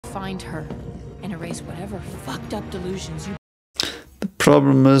find her and erase whatever fucked up delusions you... The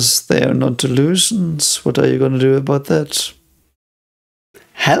problem is they are not delusions. What are you going to do about that?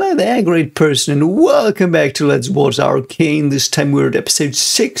 Hello there, great person, and welcome back to Let's Watch Arcane. This time we're at episode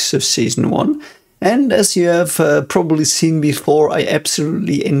 6 of Season 1. And as you have probably seen before, I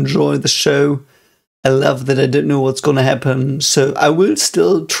absolutely enjoy the show. I love that I don't know what's going to happen, so I will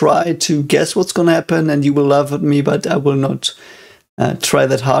still try to guess what's going to happen, and you will laugh at me, but I will not try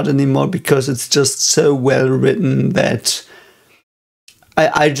that hard anymore, because it's just so well written that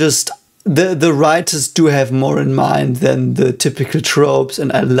the writers do have more in mind than the typical tropes,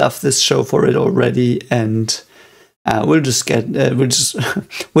 and I love this show for it already. And we're just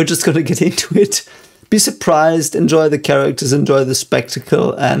gonna get into it. Be surprised, enjoy the characters, enjoy the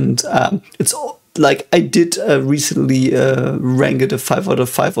spectacle, and it's all, like, I did recently rank it a 5 out of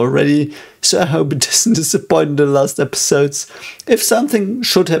 5 already, so I hope it doesn't disappoint in the last episodes. If something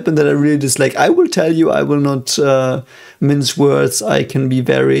should happen that I really dislike, I will tell you. I will not mince words. I can be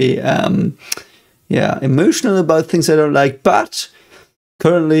very emotional about things I don't like, but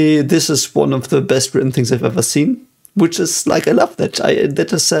currently this is one of the best written things I've ever seen. Which is, like, I love that.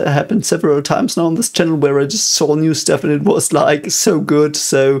 That has happened several times now on this channel, where I just saw new stuff and it was, like, so good.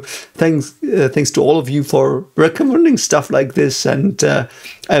 So thanks to all of you for recommending stuff like this. And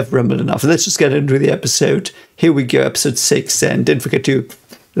I've rambled enough. Let's just get into the episode. Here we go, episode 6. And don't forget to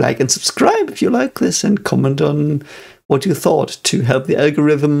like and subscribe if you like this, and comment on what you thought to help the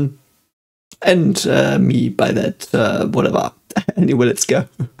algorithm and me by that, whatever. Anyway, let's go.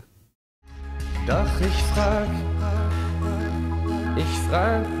 Doch ich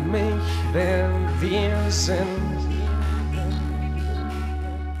frag mich, wer wir sind.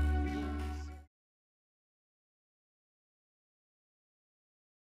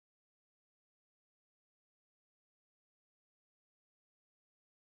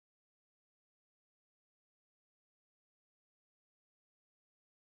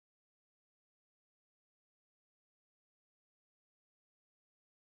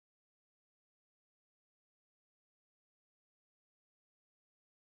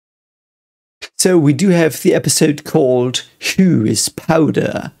 So we do have the episode called Who is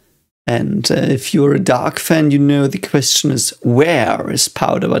Powder? And if you're a Dark fan, you know the question is, where is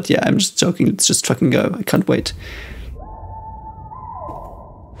Powder? But yeah, I'm just joking. Let's just fucking go. I can't wait.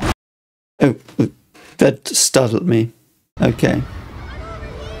 Oh, that startled me. Okay.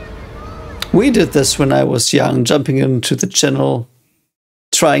 We did this when I was young, jumping into the channel,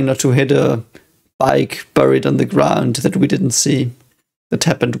 trying not to hit a bike buried on the ground that we didn't see. That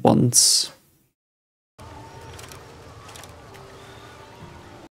happened once.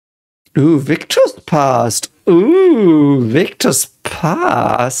 Ooh, Victor's past. Ooh, Victor's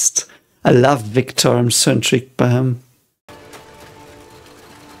past. I love Victor. I'm so intrigued by him.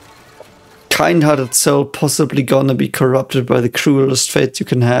 Kind-hearted soul, possibly gonna be corrupted by the cruelest fate you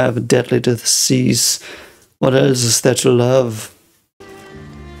can have, deadly to the seas. What else is there to love?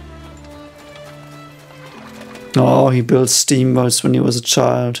 Oh, he built steamboats when he was a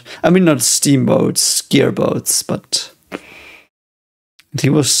child. I mean, not steamboats, gearboats, but... he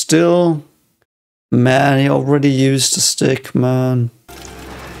was still... man, he already used a stick, man.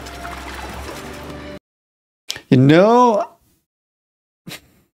 You know...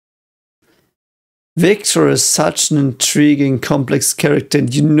 Victor is such an intriguing, complex character,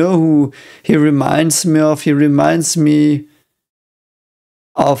 and you know who he reminds me of? He reminds me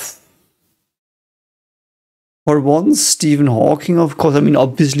of... for one, Stephen Hawking, of course. I mean,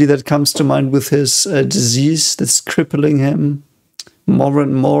 obviously that comes to mind with his disease that's crippling him more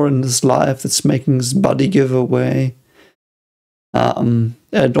and more in his life, that's making his body give away.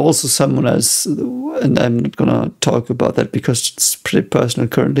 And also someone else, and I'm not gonna talk about that because it's pretty personal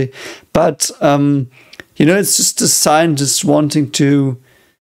currently. But, you know, it's just a scientist wanting to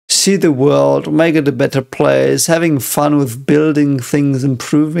see the world, make it a better place, having fun with building things,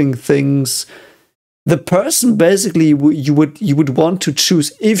 improving things. The person basically you would want to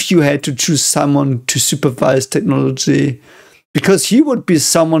choose if you had to choose someone to supervise technology, because he would be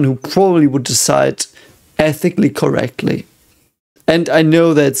someone who probably would decide ethically correctly. And I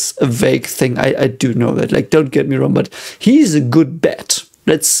know that's a vague thing. I do know that. Like, don't get me wrong, but he's a good bet.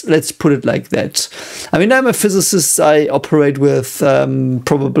 Let's put it like that. I mean, I'm a physicist. I operate with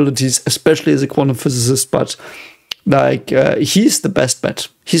probabilities, especially as a quantum physicist. But like, he's the best bet.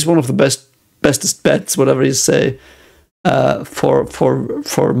 He's one of the bestest bets, whatever you say,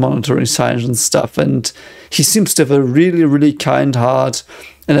 for monitoring science and stuff. And he seems to have a really, really kind heart.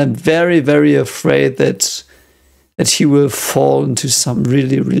 And I'm very, very afraid that he will fall into some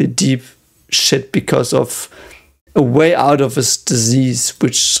really, really deep shit because of a way out of his disease,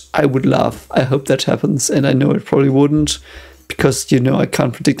 which I would love. I hope that happens, and I know it probably wouldn't, because, you know, I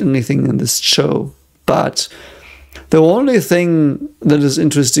can't predict anything in this show. But the only thing that is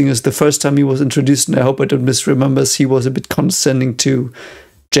interesting is the first time he was introduced, and I hope I don't misremember, he was a bit condescending to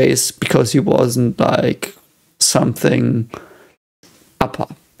Jace because he wasn't like something upper.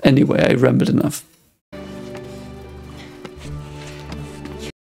 Anyway, I rambled enough.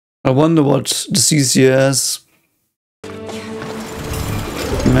 I wonder what disease he has.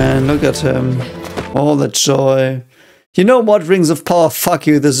 Man, look at him. All that joy. You know what, Rings of Power? Fuck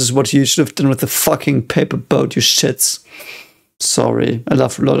you. This is what you should have done with the fucking paper boat, you shits. Sorry. I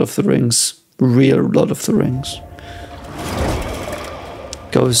love Lord of the Rings. Real Lord of the Rings.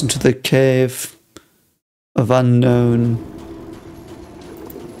 Goes into the cave of unknown.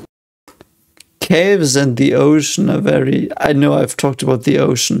 Caves and the ocean are very... I know I've talked about the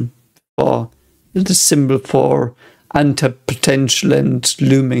ocean before. It's a symbol for untapped potential and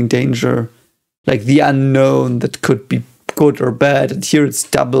looming danger. Like the unknown that could be good or bad. And here it's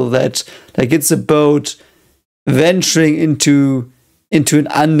double that. Like it's a boat venturing into an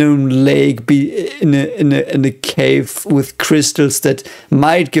unknown lake, be in a cave with crystals that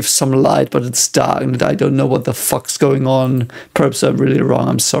might give some light, but it's dark and I don't know what the fuck's going on. Perhaps I'm really wrong,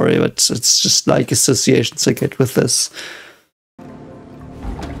 I'm sorry, but it's just like associations I get with this.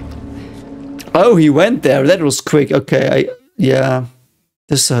 Oh, he went there. That was quick. Okay, yeah.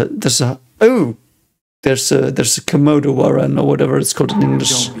 There's a Komodo warren or whatever it's called in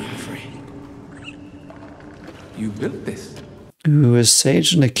English. Don't be afraid. You built this. Ooh, a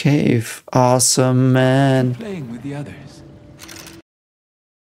sage in a cave. Awesome, man. Playing with the others.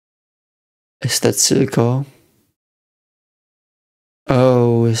 Is that Silco?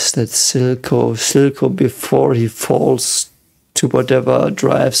 Oh, is that Silco? Silco before he falls to whatever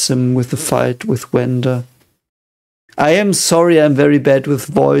drives him with the fight with Wenda. I am sorry, I'm very bad with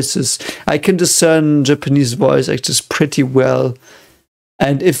voices. I can discern Japanese voice actors pretty well.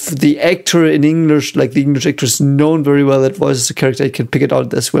 And if the actor in English, like the English actor, is known very well that voices the character, I can pick it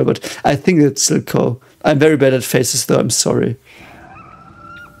out as well. But I think that's Silco. I'm very bad at faces, though. I'm sorry.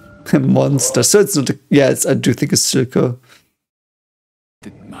 A monster. So it's not. I do think it's Silco.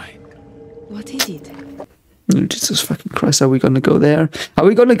 Didn't mind. What is it? Oh, Jesus fucking Christ! Are we gonna go there? Are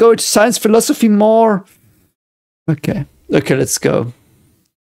we gonna go into science philosophy more? Okay. Okay, let's go.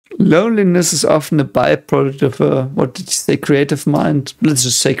 Loneliness is often a byproduct of a, what did you say, creative mind? Let's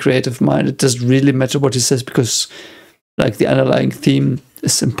just say creative mind. It doesn't really matter what he says because, like, the underlying theme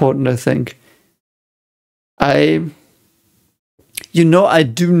is important, I think. I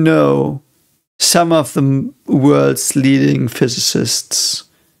do know some of the world's leading physicists.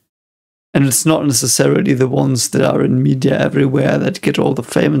 And it's not necessarily the ones that are in media everywhere that get all the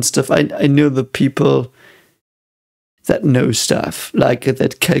fame and stuff. I know the people that know stuff, like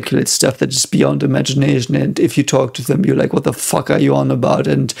that calculate stuff that is beyond imagination. And if you talk to them, you're like, what the fuck are you on about?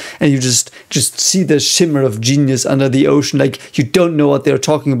 And you just see the shimmer of genius under the ocean. Like, you don't know what they're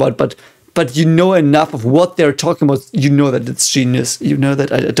talking about, but you know enough of what they're talking about. You know that it's genius. You know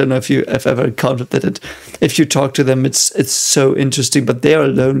that. I don't know if you have ever encountered that. If you talk to them, it's so interesting, but they are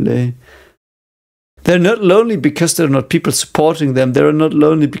lonely. They're not lonely because there are not people supporting them. They're not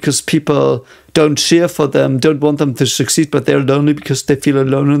lonely because people don't cheer for them, don't want them to succeed, but they're lonely because they feel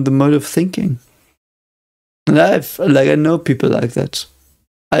alone in the mode of thinking. And I know people like that.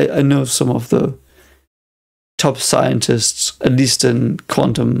 I know some of the top scientists, at least in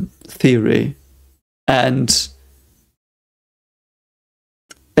quantum theory. And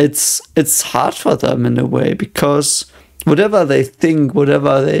it's hard for them in a way because whatever they think,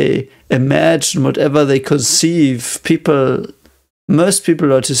 whatever they imagine, whatever they conceive, most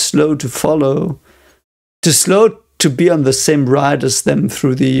people are too slow to follow, too slow to be on the same ride as them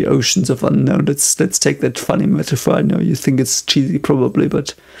through the oceans of unknown. Let's take that funny metaphor. I know you think it's cheesy probably,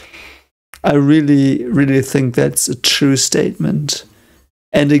 but I really, really think that's a true statement.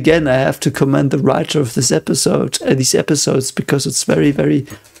 And again, I have to commend the writer of this episode, these episodes, because it's very, very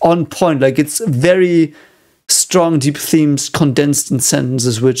on point. Like, it's very strong, deep themes condensed in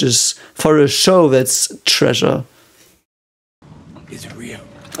sentences, which is, for a show, that's treasure. It's real.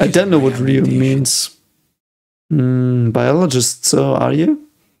 I don't know what real means. Biologist, so are you?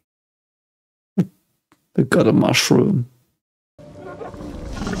 I got a mushroom.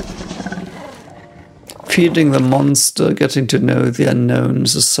 Feeding the monster, getting to know the unknown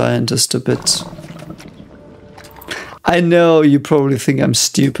as a scientist a bit. I know you probably think I'm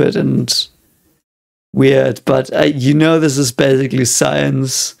stupid and weird, but this is basically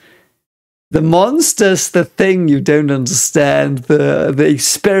science. The monster's the thing you don't understand, the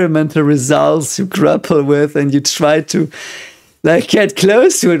experimental results you grapple with, and you try to like get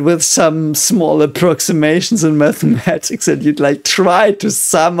close to it with some small approximations in mathematics, and you'd like try to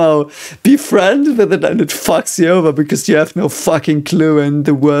somehow be friends with it, and it fucks you over because you have no fucking clue and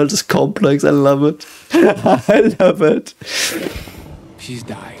the world is complex. I love it. I love it. She's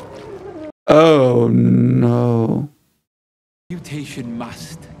dying. Oh no. Mutation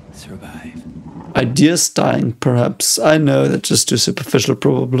must survive. Ideas dying, perhaps. I know, that's just too superficial,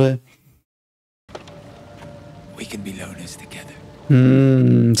 probably. We can be loners together.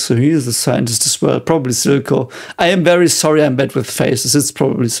 So he is a scientist as well. Probably Silco. I am very sorry I'm bad with faces. It's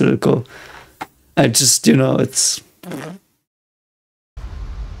probably Silco. I just, you know, it's...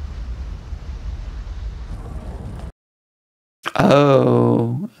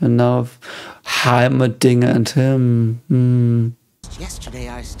 Oh, and now Heimerdinger and him. Yesterday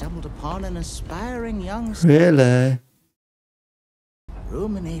I stumbled upon an aspiring young Really?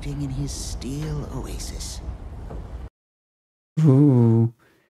 ruminating in his steel oasis. Ooh.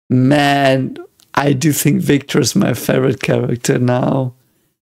 Man, I do think Victor is my favorite character now.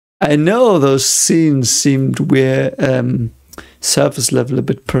 I know those scenes seemed weird, surface level a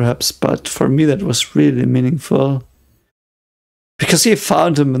bit perhaps, but for me that was really meaningful. Because he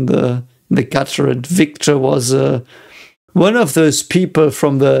found him in the gutter, and Victor was one of those people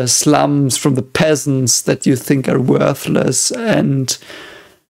from the slums, from the peasants that you think are worthless, and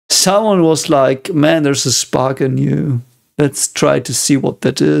someone was like, man, there's a spark in you. Let's try to see what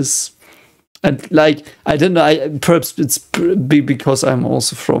that is. And like, I don't know, perhaps it's because I'm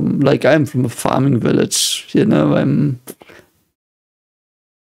also from, like, I'm from a farming village, you know, I'm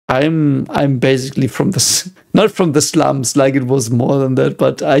basically from the, not from the slums, like it was more than that,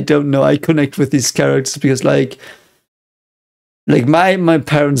 but I don't know, I connect with these characters because like my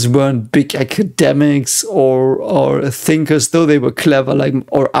parents weren't big academics or thinkers, though they were clever, like,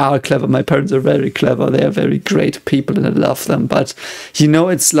 or are clever. My parents are very clever. They are very great people and I love them. But, you know,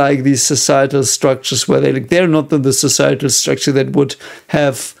 it's like these societal structures where they're not in the societal structure that would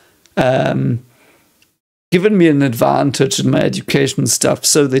have given me an advantage in my education and stuff.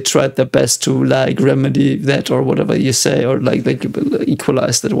 So they tried their best to like remedy that or whatever you say, or like they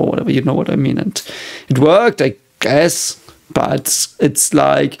equalize that or whatever, you know what I mean. And it worked, I guess. But it's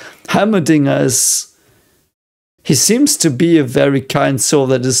like Heimerdinger is, he seems to be a very kind soul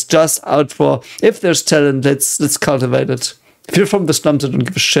that is just out for, if there's talent, let's cultivate it. If you're from the slums, I don't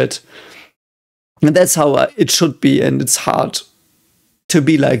give a shit. And that's how it should be, and it's hard to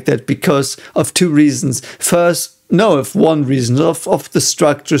be like that because of two reasons. First, one reason of the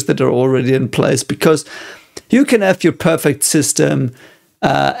structures that are already in place, because you can have your perfect system,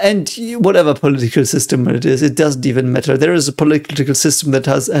 and whatever political system it is, it doesn't even matter. There is a political system that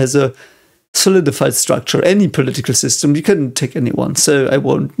has a solidified structure. Any political system, you couldn't take any one, so I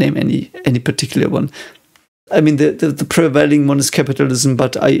won't name any particular one. I mean, the prevailing one is capitalism,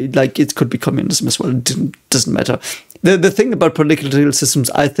 but it could be communism as well. It doesn't matter. The thing about political systems,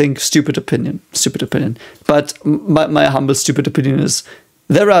 I think, stupid opinion. But my humble stupid opinion is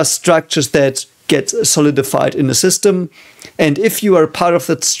there are structures that get solidified in a system, and if you are part of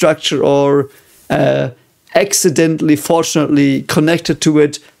that structure or accidentally, fortunately connected to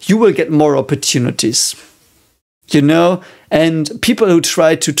it, you will get more opportunities, you know. And people who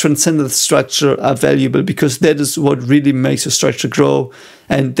try to transcend the structure are valuable because that is what really makes a structure grow,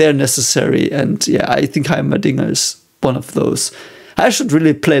 and they're necessary. And yeah, I think Heimerdinger is one of those. I should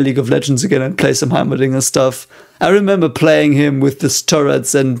really play League of Legends again and play some Heimerdinger stuff. I remember playing him with the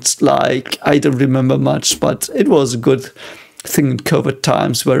turrets and like, I don't remember much, but it was a good thing in COVID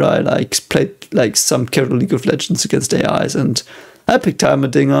times where I like played like some casual League of Legends against AIs, and I picked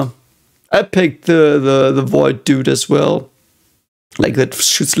Heimerdinger. I picked the Void dude as well, like that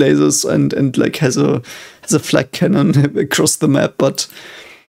shoots lasers and like has a flak cannon across the map, but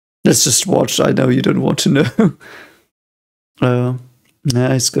let's just watch. I know you don't want to know.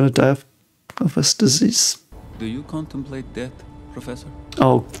 Yeah, he's gonna die of his disease. Do you contemplate death, Professor?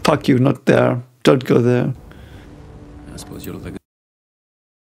 Oh, fuck you, not there. Don't go there. I suppose you'll like.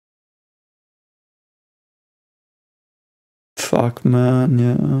 Fuck, man,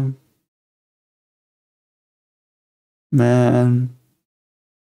 yeah. Man.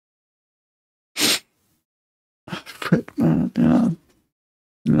 Shit, man, yeah.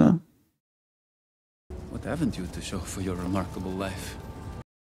 Yeah. What haven't you to show for your remarkable life?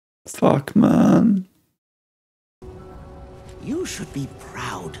 Fuck, man. You should be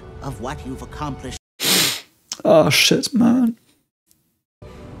proud of what you've accomplished. Oh, shit, man.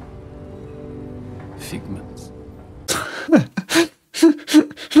 Figments.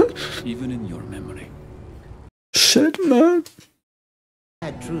 even in your memory. Shit, man.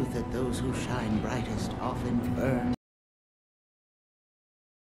 Sad truth that those who shine brightest often burn.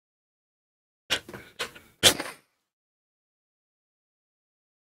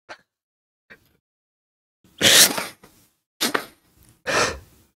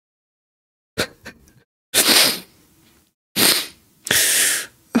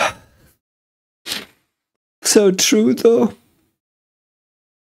 So true, though.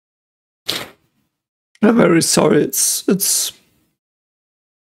 I'm very sorry. It's.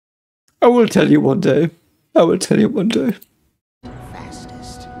 I will tell you one day. I will tell you one day.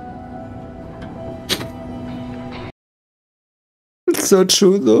 Fastest. It's so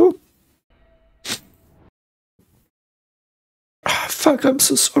true, though. Ah, fuck, I'm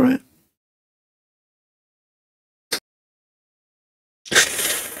so sorry.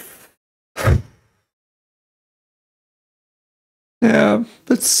 Yeah,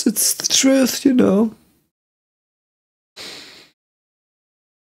 it's the truth, you know.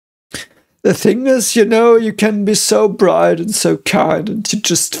 The thing is, you know, you can be so bright and so kind and you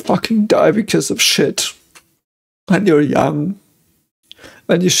just fucking die because of shit. When you're young.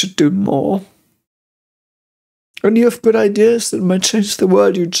 When you should do more. When you have good ideas that might change the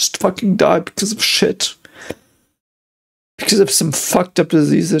world, you just fucking die because of shit. Because of some fucked up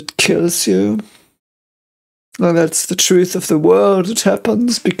disease that kills you. Well, that's the truth of the world. It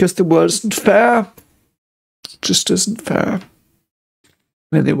happens because the world isn't fair. It just isn't fair.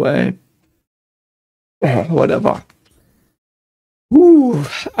 Anyway. Whatever. Ooh,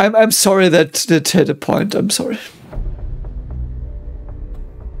 I'm sorry that it hit a point. I'm sorry.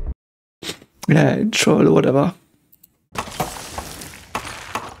 Yeah, intro or whatever.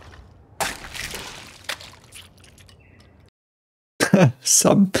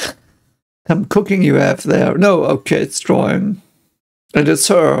 Some cooking you have there. No, okay, it's drawing. And it's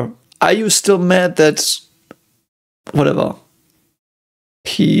her. Are you still mad that... whatever.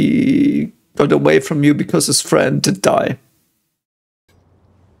 He got away from you because his friend did die?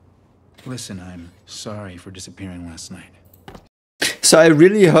 Listen, I'm sorry for disappearing last night. So I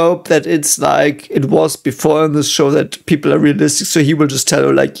really hope that it's like it was before in this show, that people are realistic. So he will just tell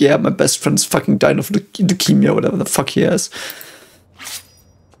her, like, yeah, my best friend's fucking dying of leukemia, whatever the fuck he has.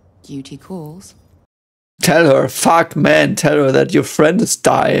 Duty calls. Tell her, fuck man, tell her that your friend is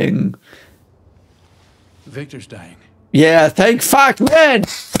dying. Victor's dying. Yeah, thank fuck man!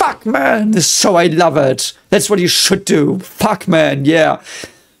 Fuck man! This show, I love it. That's what you should do. Fuck man, yeah.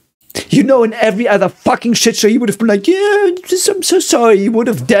 You know, in every other fucking shit show, he would have been like, yeah, I'm so sorry. He would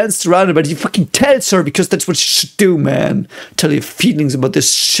have danced around it, but he fucking tells her because that's what you should do, man. Tell your feelings about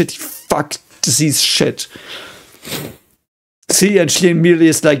this shitty fuck disease shit. See, and she immediately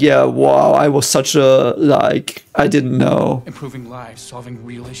is like, yeah, wow, I was such a, like, I didn't know. Improving lives, solving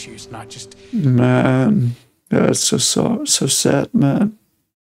real issues, not just... Man, yeah, it's so sad, man.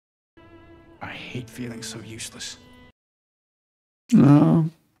 I hate feeling so useless. No.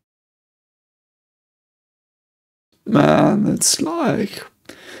 Man, it's like...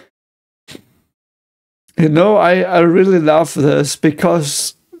 You know, I really love this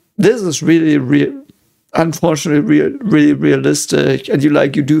because this is really real. Unfortunately, really realistic, and you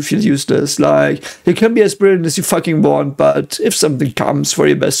do feel useless. Like, you can be as brilliant as you fucking want, but if something comes for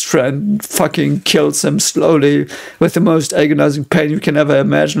your best friend, fucking kills him slowly with the most agonizing pain you can ever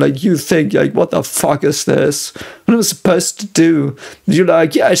imagine, like, you think, like, what the fuck is this? What am I supposed to do? You're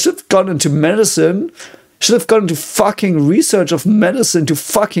like, yeah, I should have gone into medicine. Should have gone into fucking research of medicine to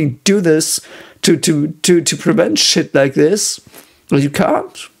fucking do this, to prevent shit like this. Well, you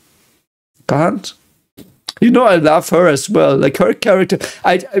can't. Can't. You know, I love her as well. Like, her character,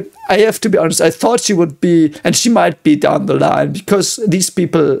 I have to be honest, I thought she would be, and she might be down the line, because these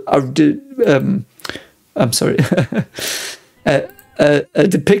people are, I'm sorry,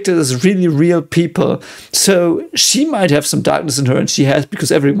 depicted as really real people. So she might have some darkness in her, and she has,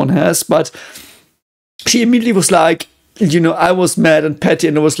 because everyone has, but she immediately was like, you know, I was mad and petty,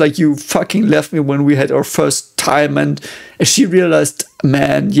 and it was like, you fucking left me when we had our first time. And she realized,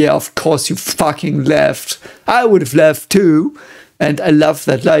 man, yeah, of course you fucking left. I would have left too. And I love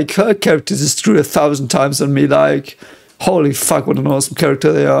that. Like, her character just drew 1,000 times on me. Like, holy fuck, what an awesome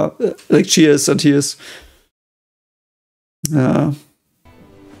character they are. Like, she is and he is. Yeah.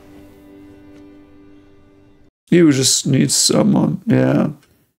 You just need someone. Yeah.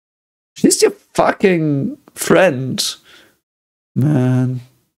 She's your fucking friend. Man.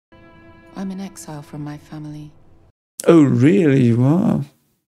 I'm in exile from my family. Oh, really? Wow.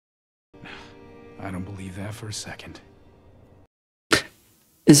 I don't believe that for a second.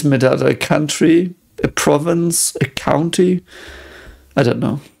 Is Medada a country, a province, a county? I don't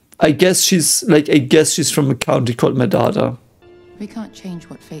know. I guess she's from a county called Medada. We can't change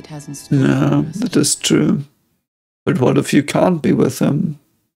what fate has in store. No, that is true. But what if you can't be with him?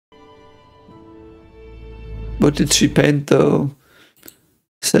 What did she paint, though?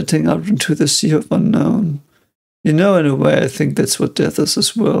 Setting out into the sea of unknown. You know, in a way, I think that's what death is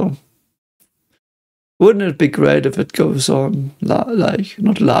as well. Wouldn't it be great if it goes on, like,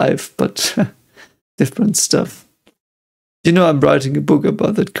 not live, but different stuff? You know, I'm writing a book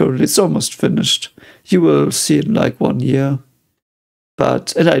about that currently. It's almost finished. You will see it in like 1 year.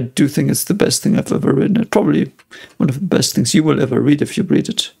 And I do think it's the best thing I've ever written. It's probably one of the best things you will ever read if you read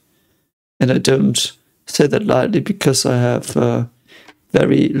it. And I don't say that lightly because I have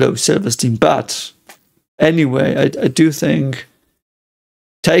very low self-esteem. But anyway, I do think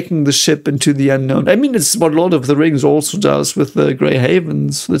taking the ship into the unknown. I mean, it's what Lord of the Rings also does with the Grey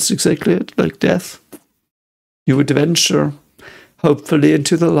Havens. That's exactly it, like death. You would venture, hopefully,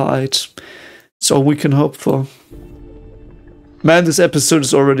 into the light. It's all we can hope for. Man, this episode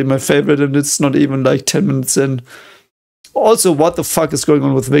is already my favorite, and it's not even like 10 minutes in. Also, what the fuck is going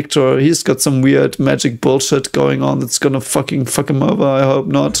on with Victor? He's got some weird magic bullshit going on that's gonna fucking fuck him over. I hope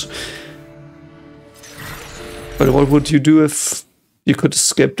not. But what would you do if you could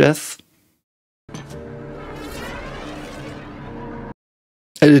escape death?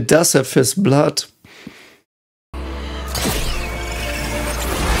 And it does have his blood.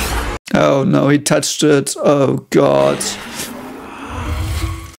 Oh no, he touched it. Oh god.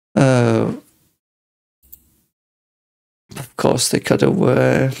 Of course they cut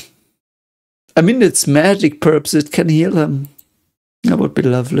away. I mean, it's magic, perhaps it can heal him. That would be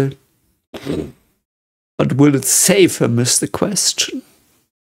lovely. But will it save him is the question.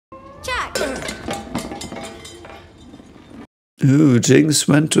 Chuck! Ooh, Jinx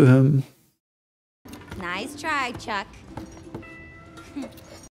went to him. Nice try, Chuck.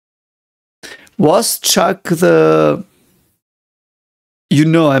 Was Chuck the... You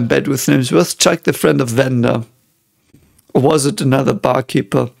know I'm bad with names. Was Chuck the friend of Vanda? Or was it another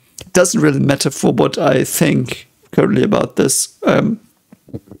barkeeper? It doesn't really matter for what I think currently about this.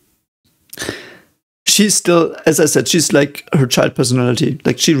 She's still, as I said, she's like her child personality.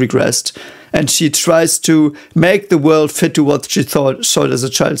 Like she regressed. And she tries to make the world fit to what she saw it as a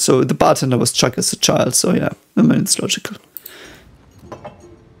child. So the bartender was Chuck as a child. So yeah, I mean, it's logical.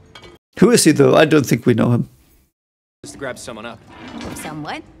 Who is he though? I don't think we know him. Just to grab someone up.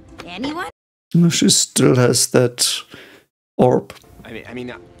 Someone? Anyone? She still has that orb. I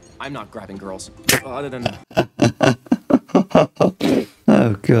mean, I'm not grabbing girls. Other than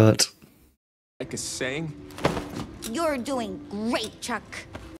Oh god. like a saying. You're doing great, Chuck.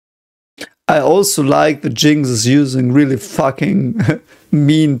 I also like that Jinx is using really fucking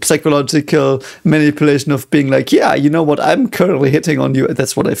mean psychological manipulation of being like, yeah, you know what, I'm currently hitting on you.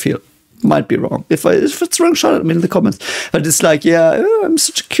 That's what I feel. Might be wrong. If it's wrong, shout at me in the comments. But it's like, yeah, oh, I'm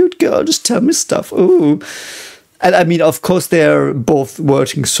such a cute girl. Just tell me stuff. Ooh. And I mean, of course, they're both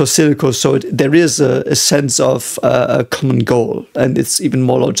working so cynical, so there is a sense of a common goal, and it's even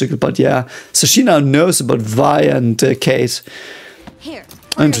more logical. But yeah, so she now knows about Vi and Kate. Here.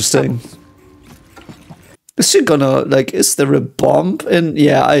 Interesting. Is she gonna, like, is there a bomb in?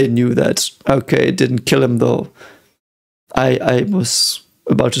 Yeah, I knew that. Okay, it didn't kill him though. I was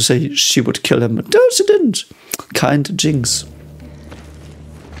about to say she would kill him, but no, she didn't. Kind Jinx.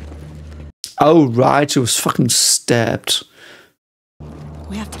 Oh, right, she was fucking stabbed.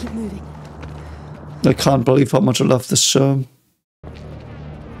 We have to keep moving. I can't believe how much I love this show.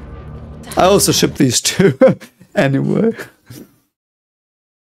 I also ship these two. Anyway.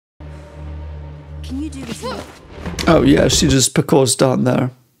 Can you do this? Oh yeah, she just parkours down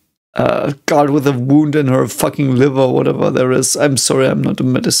there. God, with a wound in her fucking liver, whatever there is. I'm sorry, I'm not a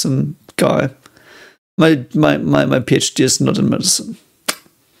medicine guy. My PhD is not in medicine.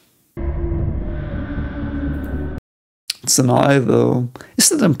 It's an eye, though. Is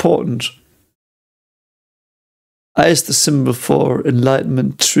that important? Eye is the symbol for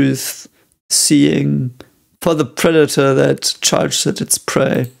enlightenment, truth, seeing, for the predator that charges at its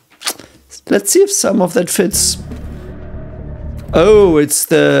prey. Let's see if some of that fits. Oh, it's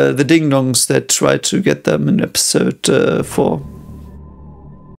the ding-dongs that tried to get them in episode 4.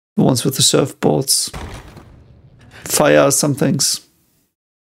 The ones with the surfboards. Fire some things.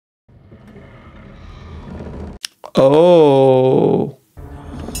 Oh.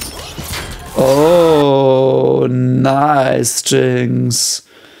 Oh, nice, Jinx.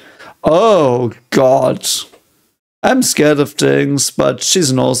 Oh, God. I'm scared of Jinx, but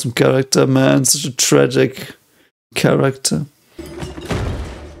she's an awesome character, man. Such a tragic character.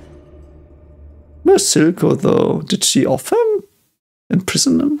 Where's Silco, though? Did she off him?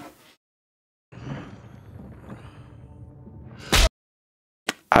 Imprison him?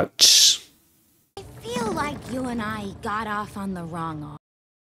 Ouch. I feel like you and I got off on the wrong arm.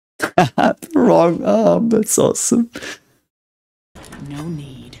 Wrong arm, that's awesome. No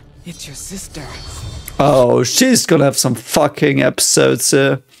need. It's your sister. Oh, she's gonna have some fucking episodes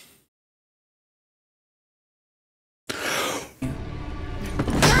here.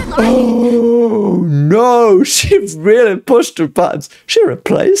 Oh no, she really pushed her buttons. She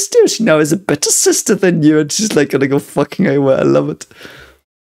replaced you. She now is a better sister than you, and she's like gonna go fucking away. I love it.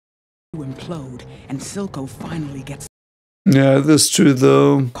 You implode, and Silco finally gets Yeah, that's true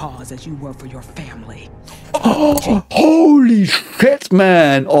though. cause as you were for your family. Oh, holy shit,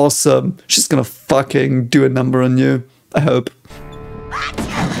 man. Awesome. She's gonna fucking do a number on you. I hope.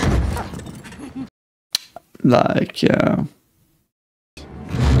 Like, yeah.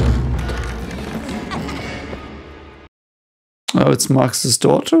 Oh, it's Marx's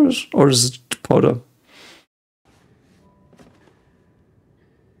daughter? Or is it Potter?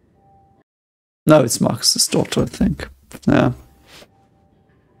 No, it's Marx's daughter, I think. Yeah.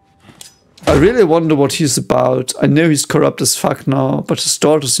 I really wonder what he's about. I know he's corrupt as fuck now, but his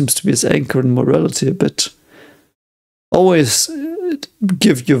daughter seems to be his anchor in morality a bit. Always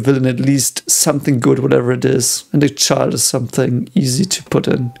give your villain at least something good, whatever it is. And the child is something easy to put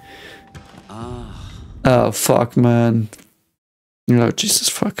in. Oh, fuck, man. Oh, Jesus,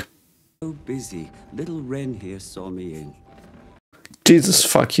 fuck. So busy. Little Ren here saw me in. Jesus,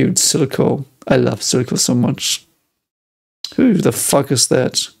 fuck you, Silco. I love Silco so much. Who the fuck is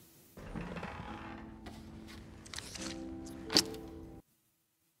that?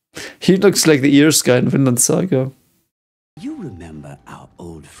 He looks like the ears guy in Vinland Saga. You remember our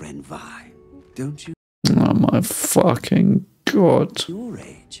old friend Vi, don't you? Oh my fucking god. Your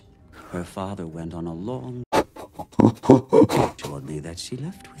age. Her father went on a long... told me that she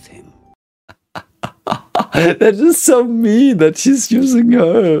left with him. That is so mean that he's using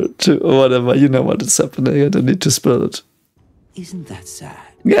her to... whatever, you know what is happening. I don't need to spell it. Isn't that sad?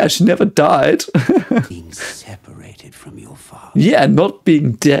 Yeah, she never died. Being separated from your father. Yeah, not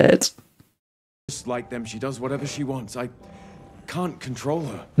being dead. Just like them, she does whatever she wants. I can't control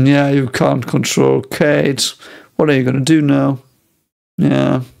her. Yeah, you can't control Kate. What are you gonna do now?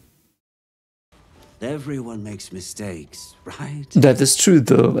 Yeah. Everyone makes mistakes, right? That is true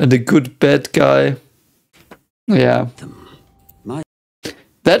though. And a good bad guy. Yeah.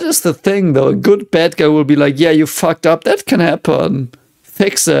 That is the thing though. A good bad guy will be like, yeah, you fucked up. That can happen.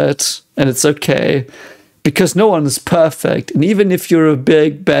 Fix it. And it's okay. Because no one is perfect. And even if you're a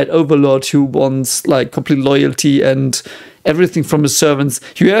big bad overlord who wants like complete loyalty and everything from his servants,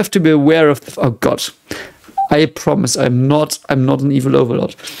 you have to be aware of, oh god. I promise I'm not an evil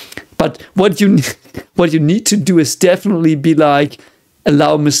overlord. But what you need to do is definitely be like,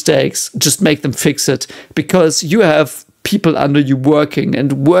 allow mistakes, just make them fix it. Because you have people under you working,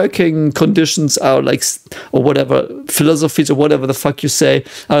 and working conditions are like, or whatever, philosophies or whatever the fuck you say,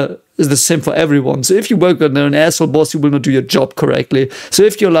 is the same for everyone. So if you work under an asshole boss, you will not do your job correctly. So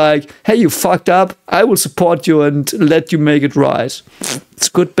if you're like, hey, you fucked up, I will support you and let you make it right. It's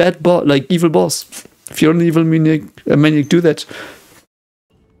a good bad boss, like evil boss. If you're an evil maniac, do that.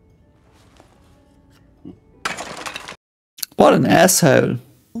 What an asshole.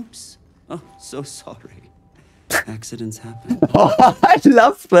 Oops. Oh, so sorry. Accidents happen. Oh, I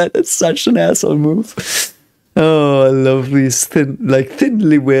love that. It's such an asshole move. Oh, I love these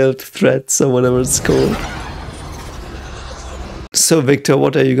thinly veiled threats or whatever it's called. So, Victor,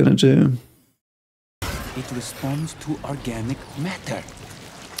 what are you gonna do? It responds to organic matter.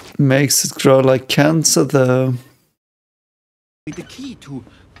 Makes it grow like cancer, though. The key to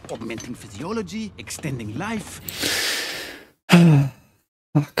augmenting physiology, extending life.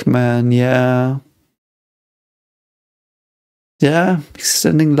 Fuck, man, yeah. Yeah,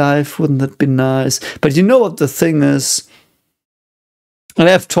 extending life, wouldn't that be nice? But you know what the thing is? And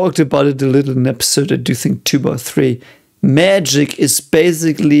I've talked about it a little in episode, I do think 2 or 3. Magic is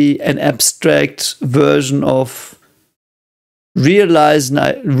basically an abstract version of realizing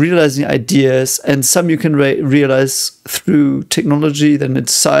ideas, and some you can realize through technology, then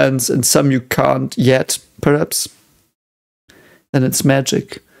it's science, and some you can't yet, perhaps. Then it's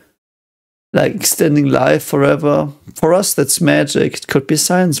magic. Like extending life forever. For us, that's magic. It could be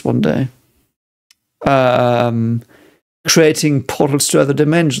science one day. Creating portals to other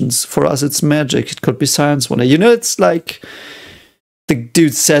dimensions. For us, it's magic. It could be science one day. You know, it's like the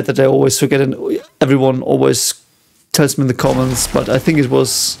dude said that I always forget, and everyone always tells me in the comments, but I think it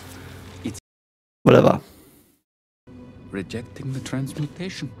was whatever. Rejecting the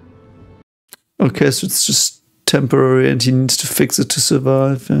transmutation. Okay, so it's just temporary, and he needs to fix it to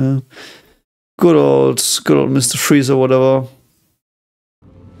survive. Yeah. Good old Mr. Freeze or whatever.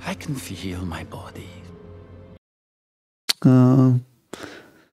 I can feel my body. How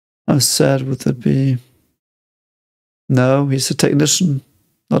sad would that be? No, he's a technician,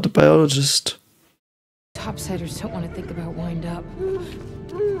 not a biologist. Topsiders don't want to think about wind up.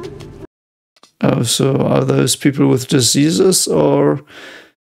 Oh, so are those people with diseases, or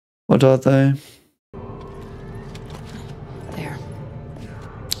what are they? There.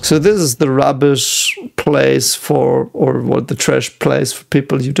 So this is the rubbish place for, or what, the trash place for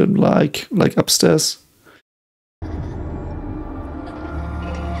people you don't like upstairs?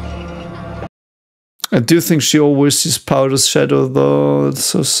 I do think she always sees Powder's shadow, though. It's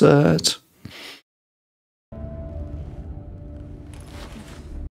so sad.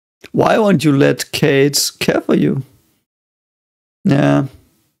 Why won't you let Kate care for you? Yeah.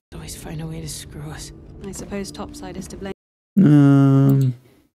 Always find a way to screw us. I suppose Topside is to blame.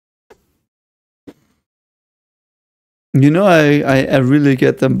 You know, I really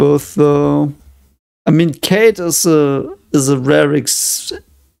get them both, though. I mean, Kate is a rare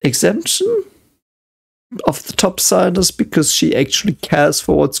exemption of the Topsiders because she actually cares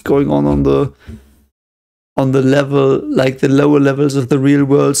for what's going on the level, like the lower levels of the real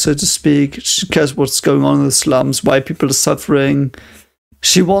world, so to speak. She cares what's going on in the slums, why people are suffering.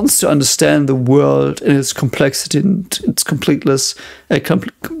 She wants to understand the world in its complexity and its completeness. And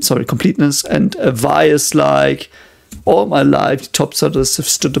Vi is like, all my life, the Topsiders have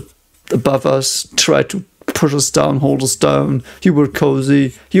stood above us, tried to push us down, hold us down. You were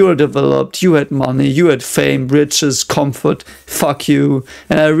cozy, you were developed, you had money, you had fame, riches, comfort. Fuck you.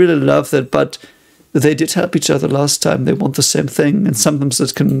 And I really love that, but they did help each other last time. They want the same thing, and sometimes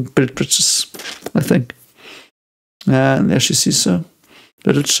that can build bridges, I think. And there she sees her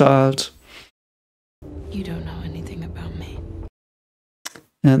little child. You don't know anything about me.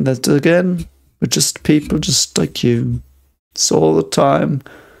 And that again, we're just people just like you. It's all the time.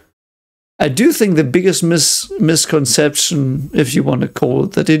 I do think the biggest misconception, if you want to call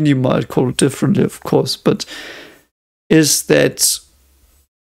it that, and you might call it differently, of course, but is that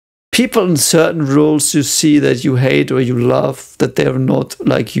people in certain roles you see that you hate or you love, that they're not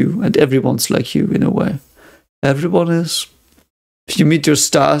like you, and everyone's like you in a way. Everyone is. If you meet your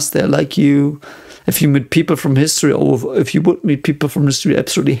stars, they're like you. If you meet people from history, or if you would meet people from history,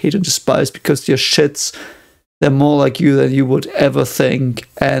 absolutely hate and despise because they're shits, they're more like you than you would ever think.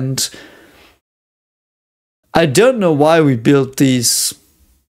 And I don't know why we built these,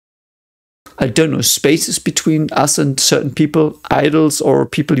 I don't know, spaces between us and certain people, idols or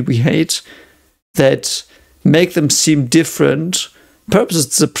people we hate, that make them seem different. Perhaps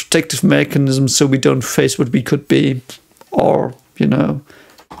it's a protective mechanism so we don't face what we could be. Or, you know,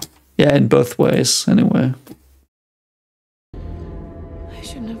 yeah, in both ways, anyway. I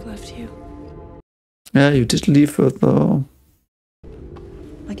shouldn't have left you. Yeah, you did leave her, though.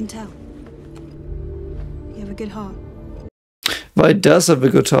 I can tell. You have a good heart. Vi does have a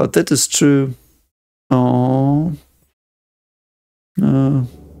good heart, that is true. Oh.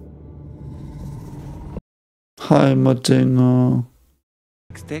 Heimatdinger.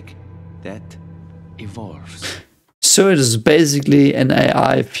 Stick that evolves. So it is basically an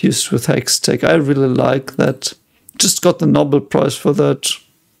AI fused with Hextech. I really like that. Just got the Nobel Prize for that.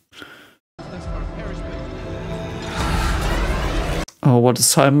 Oh, what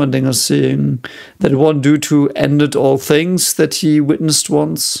is Heimerdinger seeing? That one dude who ended all things that he witnessed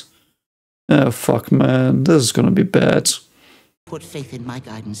once? Oh, fuck, man. This is gonna be bad. Put faith in my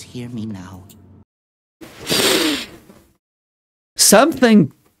guidance. Hear me now.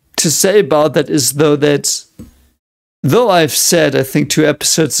 Something to say about that is, though, that though I've said, I think 2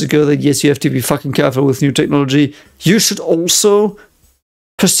 episodes ago, that yes, you have to be fucking careful with new technology, you should also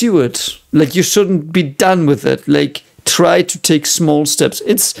pursue it. Like, you shouldn't be done with it. Like, try to take small steps.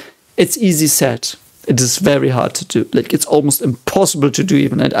 It's easy said. It is very hard to do. Like, it's almost impossible to do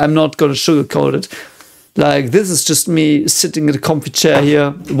even. And I'm not going to sugarcoat it. Like, this is just me sitting in a comfy chair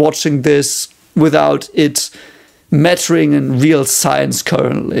here, watching this without it mattering in real science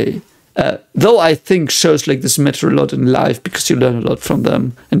currently. Though I think shows like this matter a lot in life because you learn a lot from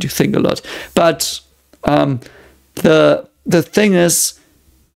them and you think a lot. But the thing is,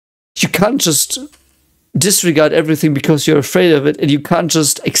 you can't just disregard everything because you're afraid of it, and you can't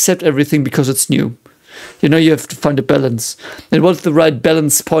just accept everything because it's new. You know, you have to find a balance. And what the right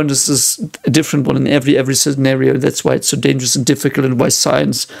balance point is a different one in every scenario. That's why it's so dangerous and difficult, and why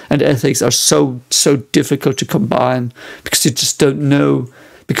science and ethics are so difficult to combine, because you just don't know.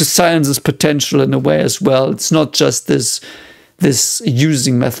 Because science is potential in a way as well. It's not just this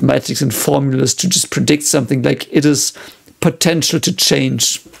using mathematics and formulas to just predict something. Like, it is potential to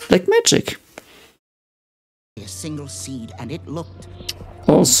change, like magic. A single seed, and it looked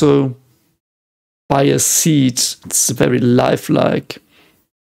Also, by a seed, it's very lifelike.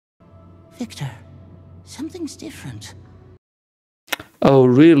 Victor, something's different. Oh,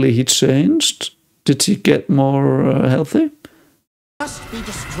 really? He changed? Did he get more healthy? Must be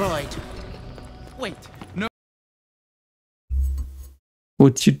destroyed. Wait, no.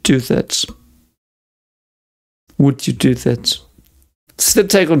 Would you do that? Would you do that? It's the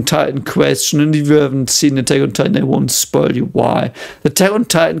Attack on Titan question, and if you haven't seen Attack on Titan, I won't spoil you why. The Attack on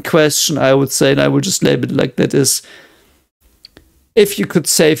Titan question, I would say, and I will just label it like that, is if you could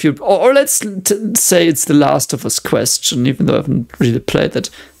save your... Or let's say it's the Last of Us question, even though I haven't really played that.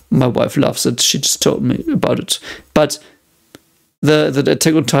 My wife loves it. She just told me about it. But the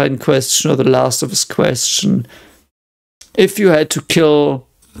Attack on Titan question or the Last of Us question, if you had to kill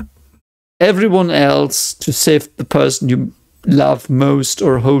everyone else to save the person you love most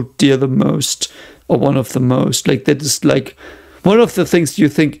or hold dear the most or one of the most, like that is like one of the things you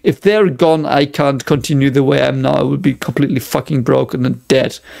think, if they're gone, I can't continue the way I am now. I will be completely fucking broken and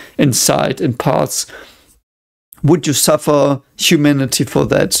dead inside in parts. Would you suffer humanity for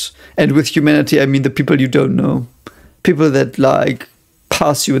that? And with humanity, I mean the people you don't know. People that like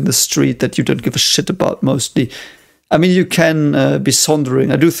pass you in the street that you don't give a shit about mostly. I mean, you can be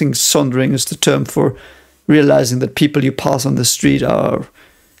sondering. I do think sondering is the term for realizing that people you pass on the street are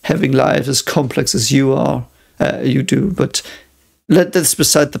having lives as complex as you are. You do, but that's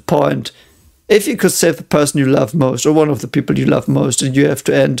beside the point. If you could save the person you love most, or one of the people you love most, and you have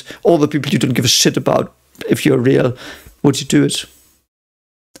to end all the people you don't give a shit about, if you're real, would you do it?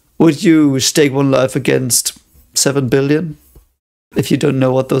 Would you stake one life against 7 billion? If you don't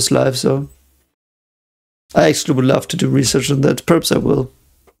know what those lives are? I actually would love to do research on that. Perhaps I will.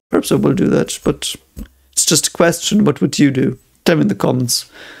 Perhaps I will do that, but it's just a question. What would you do? Tell me in the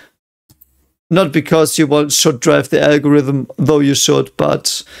comments. Not because you should drive the algorithm, though you should,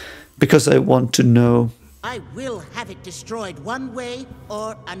 but because I want to know. I will have it destroyed one way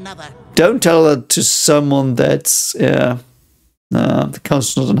or another. Don't tell that to someone that's, yeah. Nah, the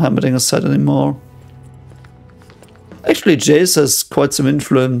count's not on Hammerdinger's side anymore. Actually, Jace has quite some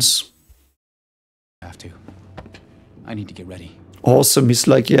influence. I have to. I need to get ready. Awesome, he's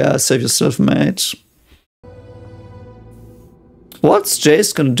like, yeah, save yourself, mate. What's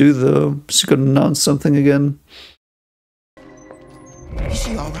Jace gonna do, though? Is he gonna announce something again? Is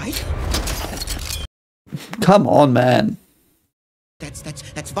she alright? Come on, man. That's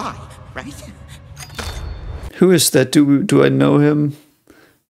Vi, right? Who is that? Do I know him?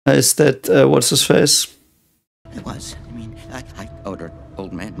 Is that, what's his face? It was. I mean, I owed her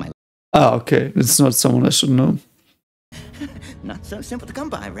old man my... Ah, okay. It's not someone I should know. Not so simple to come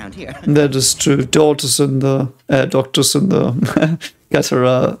by around here. That is true. Doctors in the gutter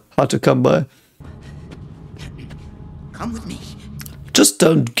are hard to come by. Come with me. Just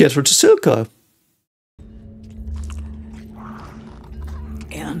don't get her to Silka.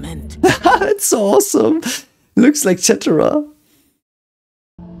 Ailment. It's awesome. Looks like Cetera.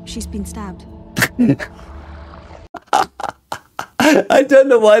 She's been stabbed. I don't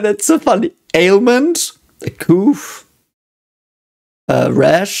know why that's so funny. Ailment? A coof? A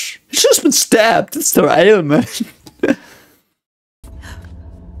rash? She's just been stabbed. It's her ailment.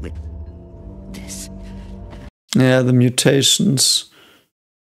 With this. Yeah, the mutations.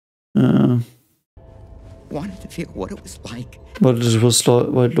 Wanted to feel what it was like. What it was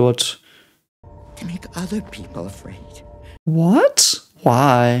like, what? To make other people afraid. What?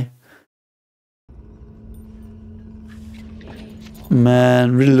 Why?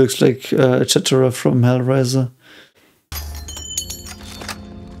 Man, really looks like Cetera from Hellraiser.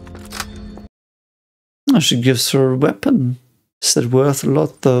 Oh, she gives her a weapon. Is that worth a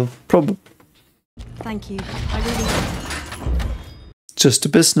lot, though? Probably. Thank you. I really... Just a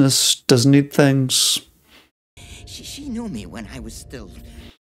business. Doesn't need things. She knew me when I was still...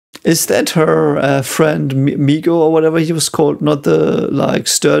 Is that her friend Migo or whatever he was called? Not the, like,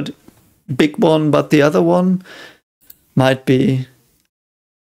 sturdy big one, but the other one? Might be.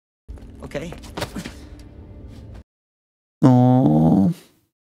 Okay. Oh,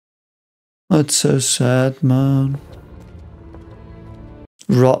 that's so sad, man.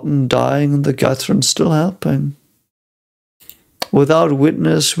 Rotten, dying in the gutter and still helping. Without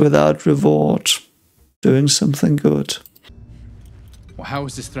witness, without reward. Doing something good. Well, how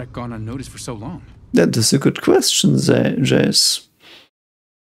has this threat gone unnoticed for so long? That is a good question, Jace.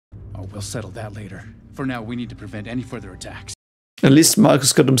 Oh, we'll settle that later. For now, we need to prevent any further attacks. At least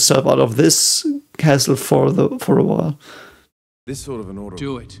Marcus got himself out of this castle for a while. This sort of an order.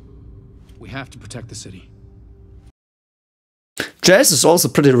 Do it. We have to protect the city. Jace is also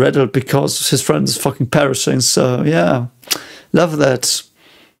pretty rattled because his friend is fucking perishing, so yeah. Love that.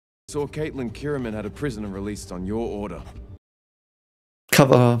 Saw Caitlin Kierman had a prisoner released on your order.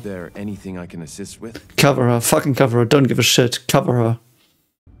 Cover her. Is there anything I can assist with? Cover her. Fucking cover her. Don't give a shit. Cover her.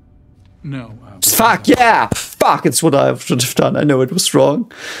 No. Fuck yeah! Fuck, it's what I should have done. I know it was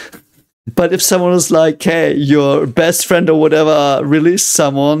wrong. But if someone was like, hey, your best friend or whatever released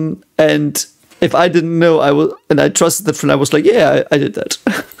someone, and if I didn't know, I trusted the friend, I was like, yeah, I did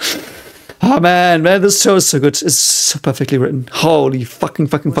that. Oh man, this show is so good. It's so perfectly written. Holy fucking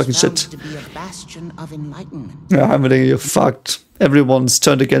shit. To be a bastion of enlightenment. Yeah, I'm telling you, fucked. Everyone's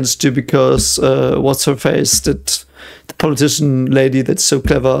turned against you because what's her face did, the politician lady that's so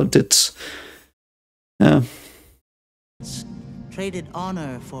clever did. Yeah. Traded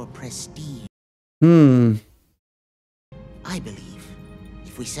honor for prestige. I believe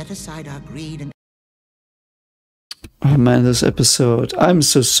if we set aside our greed and oh man, this episode. I'm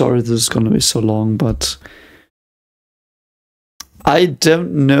so sorry this is gonna be so long, but I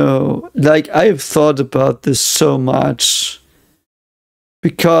don't know. Like, I've thought about this so much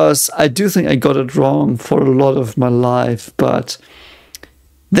because I do think I got it wrong for a lot of my life, but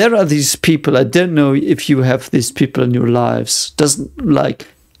there are these people. I don't know if you have these people in your lives.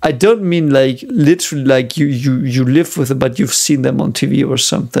 I don't mean like literally like you live with them, but you've seen them on TV or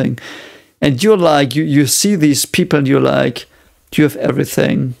something. And you're like, you see these people and you're like, you have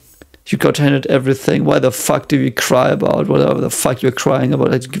everything. You got handed everything. Why the fuck do you cry about whatever the fuck you're crying about?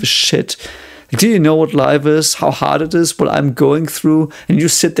 I don't give a shit. Like, do you know what life is? How hard it is? What I'm going through? And you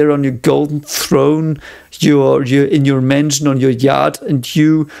sit there on your golden throne, you're in your mansion on your yacht, and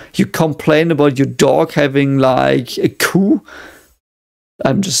you complain about your dog having like a coup.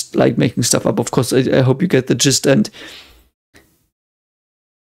 I'm just like making stuff up. Of course, I hope you get the gist. And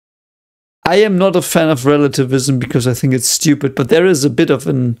I am not a fan of relativism because I think it's stupid, but there is a bit of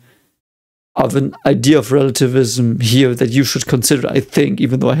an idea of relativism here that you should consider, I think,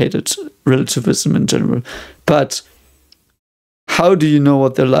 even though I hated relativism in general. But how do you know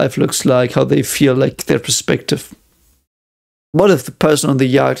what their life looks like, how they feel, like their perspective? What if the person on the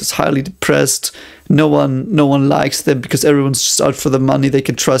yacht is highly depressed? No one likes them because everyone's just out for the money. They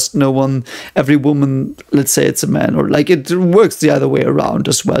can trust no one. Every woman, let's say it's a man, or like it works the other way around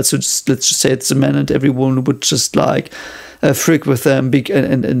as well. So let's just say it's a man, and every woman would just like freak with them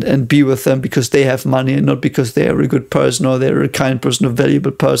and be with them because they have money and not because they are a good person or they're a kind person, a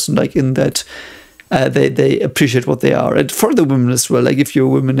valuable person. Like in that. They appreciate what they are. And for the women as well, like if you're a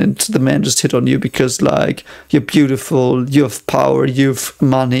woman and the man just hit on you because like you're beautiful, you have power, you have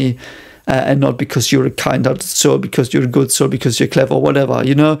money, and not because you're a kind-hearted soul, because you're a good soul, because you're clever, whatever,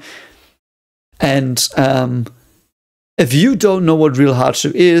 you know? And if you don't know what real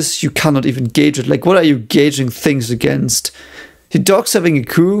hardship is, you cannot even gauge it. Like, what are you gauging things against? Your dog's having a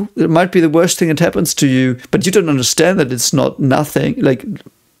coup. It might be the worst thing that happens to you, but you don't understand that it's not nothing. Like,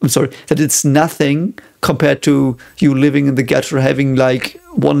 I'm sorry, that it's nothing compared to you living in the gutter, having like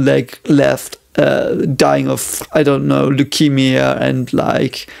one leg left, dying of, I don't know, leukemia, and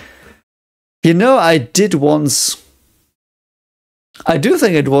like, you know, I did once, I do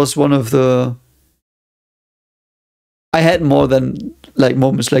think it was one of the, I had more than like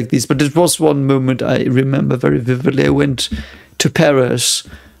moments like these, but it was one moment I remember very vividly. I went to Paris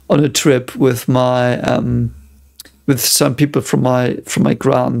on a trip with my, with some people from my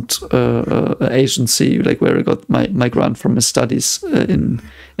grant agency, like where I got my grant from my studies in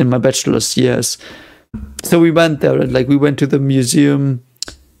my bachelor's years. So we went there, and like we went to the museum,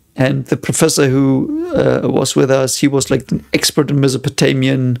 and the professor who was with us, he was like an expert in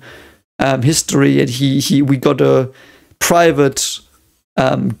Mesopotamian history, and we got a private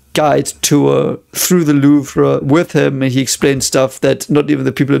guide tour through the Louvre with him, and he explained stuff that not even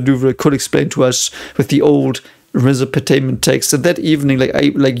the people at Louvre could explain to us with the old Mesopotamian text. And that evening,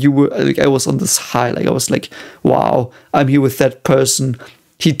 I was on this high. Like I was like, wow, I'm here with that person.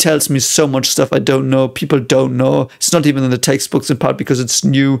 He tells me so much stuff I don't know. People don't know. It's not even in the textbooks, in part because it's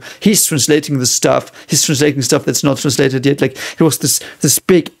new. He's translating the stuff. He's translating stuff that's not translated yet. Like it was this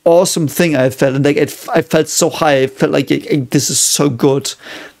big, awesome thing I felt, and like I felt so high. I felt like this is so good.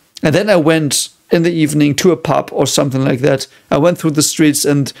 And then I went in the evening to a pub or something like that. I went through the streets,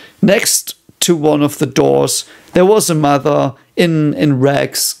 and next to one of the doors, there was a mother in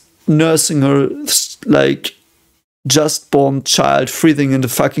rags nursing her like just born child, freezing in the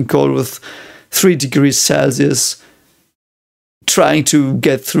fucking cold with 3 degrees Celsius, trying to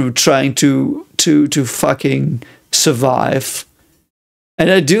get through, trying to fucking survive.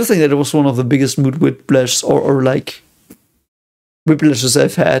 And I do think that it was one of the biggest mood whiplashes or like whiplashes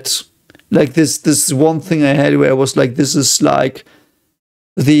I've had. Like this one thing I had where I was like, this is like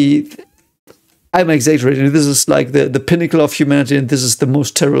the I'm exaggerating. This is like the pinnacle of humanity, and this is the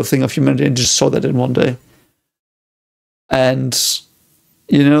most terrible thing of humanity, and just saw that in one day. And,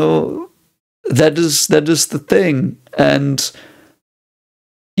 you know, that is the thing. And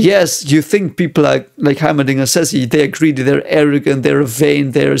yes, you think people like Heimerdinger says, they're greedy, they're arrogant, they're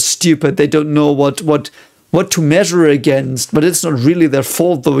vain, they're stupid, they don't know what to measure against, but it's not really their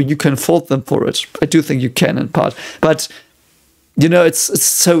fault, though you can fault them for it. I do think you can in part. But, you know, it's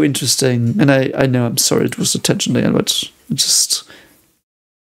so interesting. And I know, I'm sorry, it was a tangent there, but just...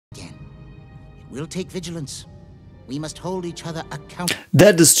 Again, it will take vigilance. We must hold each other accountable.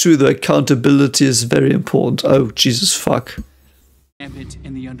 That is true, though. Accountability is very important. Oh, Jesus fuck. Rampant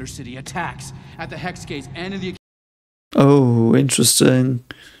in the Undercity, attacks at the Hex Gates and in the... Oh, interesting.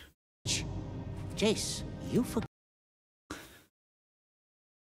 Jace, you forgot.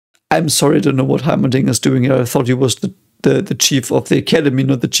 I'm sorry, I don't know what Heimerdinger's doing here. I thought he was the chief of the academy,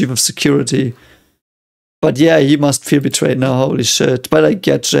 not the chief of security. But yeah, he must feel betrayed now, holy shit. But I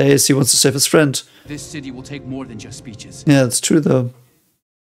get Jace, he wants to save his friend. This city will take more than just speeches. Yeah, that's true, though.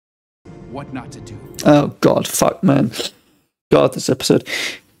 What not to do. Oh, God, fuck, man. God, this episode.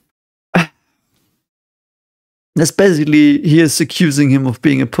 That's basically, he is accusing him of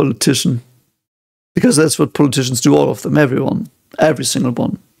being a politician. Because that's what politicians do, all of them, everyone. Every single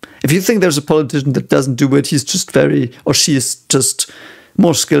one. If you think there's a politician that doesn't do it, he's just or she is just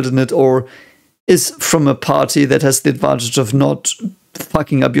more skilled in it, or is from a party that has the advantage of not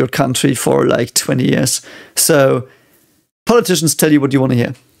fucking up your country for like 20 years. So, politicians tell you what you want to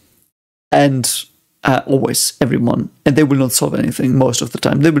hear. And always, everyone. And they will not solve anything most of the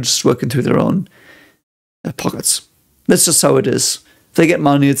time. They will just work into their own pockets. That's just how it is. If they get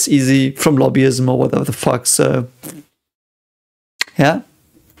money, it's easy from lobbyism or whatever the fuck. So, yeah,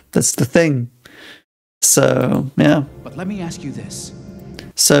 that's the thing. So, yeah. But let me ask you this.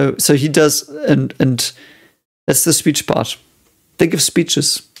 So he does, and that's the speech part. They give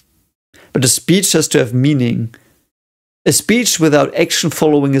speeches. But a speech has to have meaning. A speech without action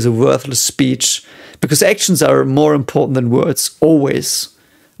following is a worthless speech, because actions are more important than words, always.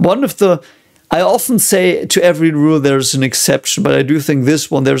 I often say to every rule there's an exception, but I do think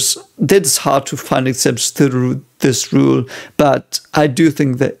this one, it's hard to find exceptions to this rule, but I do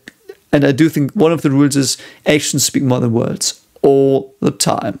think one of the rules is actions speak more than words. All the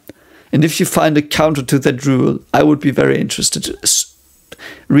time. And if you find a counter to that rule, I would be very interested.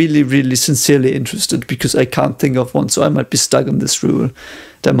 Really, really sincerely interested, because I can't think of one, so I might be stuck on this rule.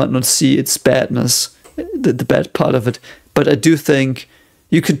 I might not see its badness, the bad part of it. But I do think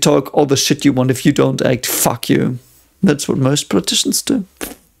you can talk all the shit you want. If you don't act, fuck you. That's what most politicians do.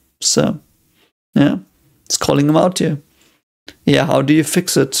 So, yeah, it's calling them out here. Yeah, how do you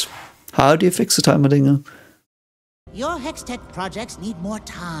fix it? How do you fix it, Heimerdinger? Your Hextech projects need more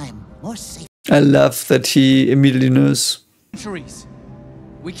time, more safety. I love that he immediately knows. Centuries.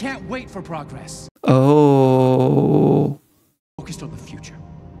 We can't wait for progress. Oh. Focused on the future,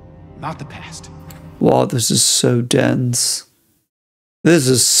 not the past. Wow, this is so dense. This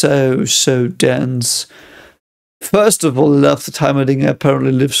is so dense. First of all, I love that Heimerdinger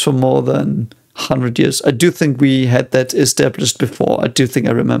apparently lives for more than 100 years. I do think we had that established before. I do think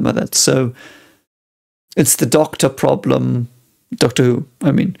I remember that. So it's the Doctor problem. Doctor Who,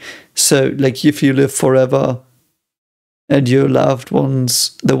 I mean. So, like, if you live forever and your loved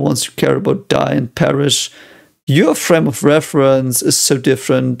ones, the ones you care about, die and perish, your frame of reference is so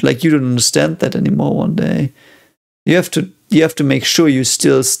different. Like, you don't understand that anymore one day. You have to make sure you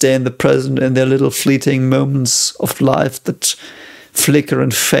still stay in the present and their little fleeting moments of life that flicker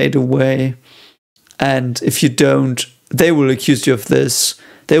and fade away. And if you don't, they will accuse you of this.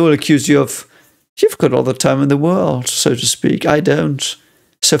 They will accuse you of, you've got all the time in the world, so to speak. I don't.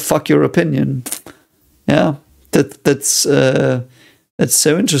 So fuck your opinion. Yeah, that's so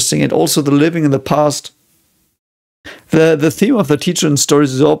interesting. And also the living in the past. The theme of the teacher in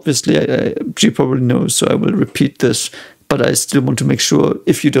stories is obviously, you probably know, so I will repeat this, but I still want to make sure,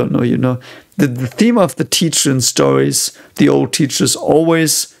 if you don't know, you know. The theme of the teacher in stories, the old teachers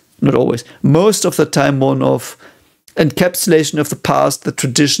always, not always, most of the time one of encapsulation of the past, the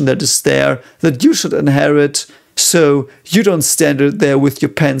tradition that is there, that you should inherit, so you don't stand there with your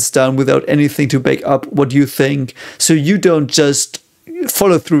pants down without anything to back up what you think, so you don't just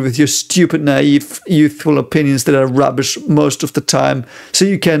follow through with your stupid, naive, youthful opinions that are rubbish most of the time, so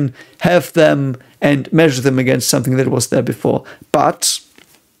you can have them and measure them against something that was there before. But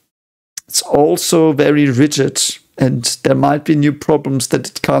it's also very rigid and there might be new problems that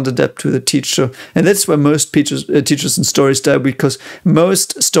it can't adapt to the teacher. And that's where most teachers and stories die, because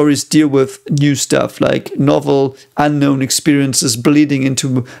most stories deal with new stuff, like novel, unknown experiences bleeding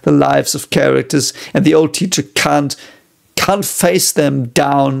into the lives of characters, and the old teacher can't face them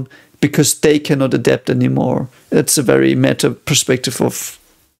down because they cannot adapt anymore. It's a very meta perspective of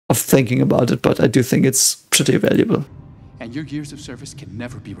thinking about it, but I do think it's pretty valuable. And your years of service can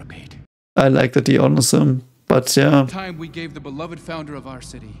never be repaid. I like that he honors him, but yeah. Time we gave the beloved founder of our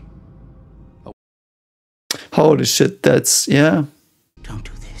city. Holy shit, that's, yeah. Don't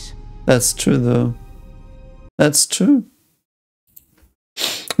do this. That's true, though. That's true.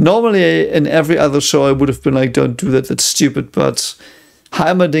 Normally, in every other show, I would have been like, don't do that, that's stupid, but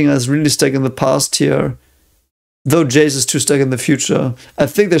Heimerdinger is really stuck in the past here, though Jace is too stuck in the future. I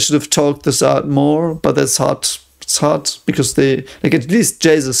think they should have talked this out more, but that's hard. It's hard, because they, like, at least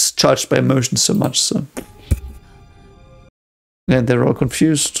Jace is charged by emotions so much, so. And they're all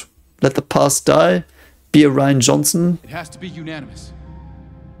confused. Let the past die. Be a Ryan Johnson. It has to be unanimous.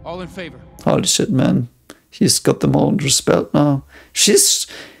 All in favor. Holy shit, man. He's got them all under spell now.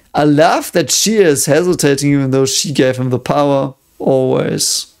 I love that she is hesitating, even though she gave him the power.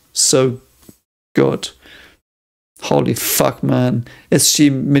 Always. So good. Holy fuck, man. Is she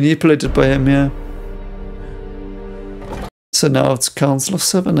manipulated by him here? So now it's Council of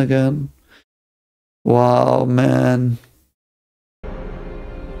Seven again. Wow, man.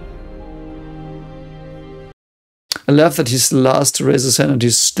 I love that he's the last to raise his hand and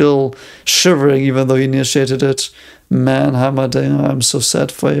he's still shivering even though he initiated it. Man, Heimerdinger, I'm so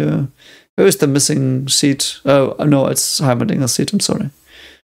sad for you. Who is the missing seat? Oh, no, it's Heimerdinger's seat, I'm sorry.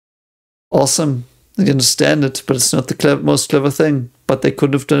 Awesome. I understand it, but it's not the most clever thing. But they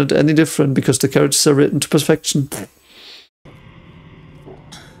couldn't have done it any different because the characters are written to perfection.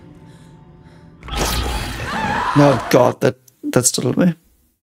 Oh god, that startled me.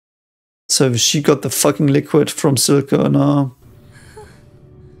 So she got the fucking liquid from Silco now.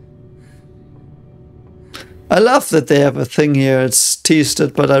 I love that they have a thing here. It's teased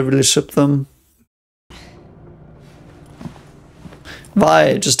it, but I really ship them.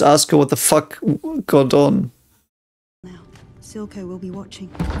 Why? Just ask her what the fuck got on. Now, Silco will be watching.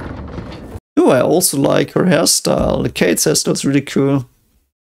 Oh, I also like her hairstyle. Kate's hairstyle's really cool.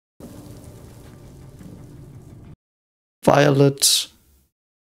 Violet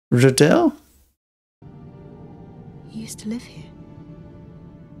Riddell? You used to live here.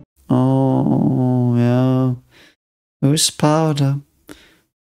 Oh, yeah. Who's Powder?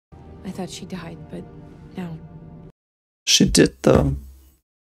 I thought she died, but no. She did, though.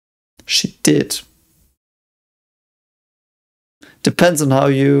 She did. Depends on how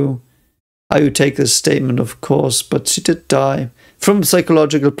you take this statement, of course, but she did die. From a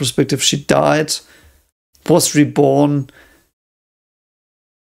psychological perspective, she died, was reborn.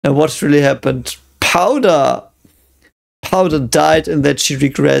 And what really happened? Powder died and that she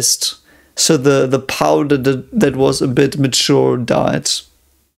regressed. So the Powder that was a bit mature died.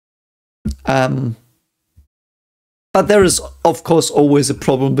 But there is, of course, always a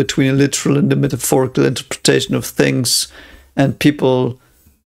problem between a literal and a metaphorical interpretation of things, and people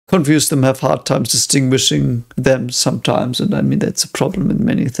confuse them, have hard times distinguishing them sometimes, and I mean, that's a problem in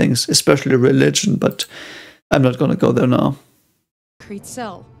many things, especially religion, but I'm not going to go there now. Concrete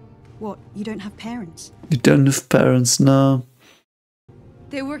cell. What, you don't have parents? You don't have parents now.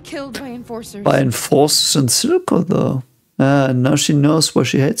 They were killed by enforcers. By enforcers in Silco, though. And now she knows why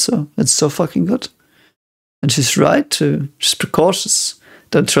she hates her. It's so fucking good. And she's right to. She's precautious.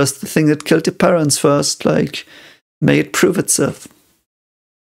 Don't trust the thing that killed your parents first. Like, make it prove itself.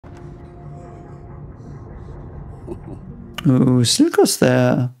 Ooh, Silco's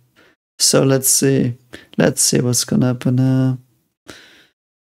there. So let's see. Let's see what's gonna happen here.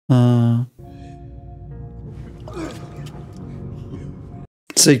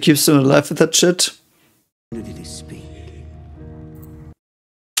 So he keeps him alive with that shit.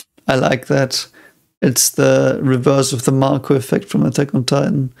 I like that. It's the reverse of the Marco effect from Attack on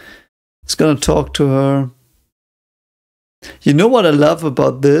Titan. He's gonna talk to her. You know what I love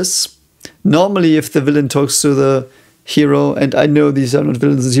about this? Normally, if the villain talks to the hero, and I know these are not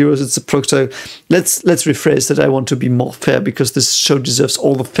villains and heroes, it's a prototype. Let's rephrase that. I want to be more fair because this show deserves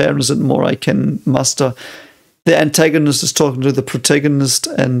all the fairness and more I can muster. The antagonist is talking to the protagonist,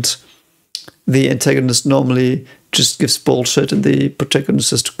 and the antagonist normally just gives bullshit and the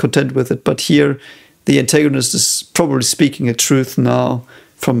protagonist is content with it. But here, the antagonist is probably speaking a truth now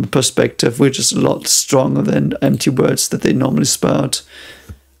from a perspective which is a lot stronger than empty words that they normally spout.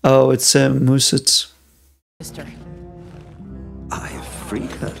 Oh, it's him. Who's it? Sister. I have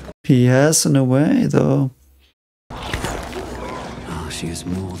freed her. He has, in a way, though. She is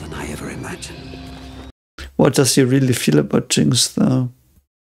more than I ever imagined. What does he really feel about Jinx, though?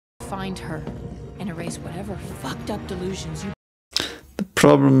 Find her and erase whatever fucked up delusions you. The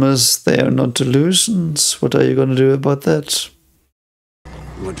problem is they are not delusions. What are you gonna do about that?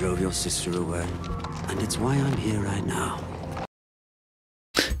 What drove your sister away? And it's why I'm here right now.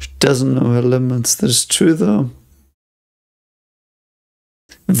 She doesn't know her limits. That is true, though.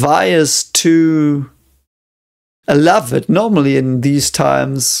 Vi is too... I love it. Normally in these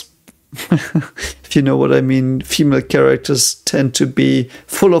times, if you know what I mean, female characters tend to be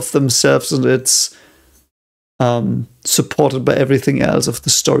full of themselves, and it's supported by everything else of the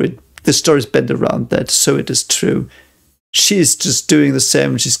story. The story's bent around that, so it is true. She's just doing the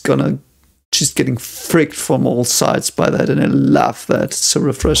same. She's getting fricked from all sides by that, and I love that. It's so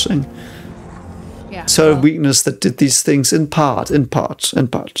refreshing. Yeah. So a weakness that did these things in part. You talk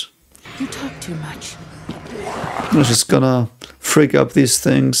too much. I'm just gonna freak up these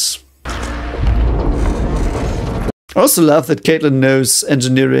things. I also love that Caitlin knows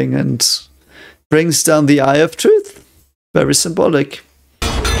engineering and brings down the Eye of Truth. Very symbolic.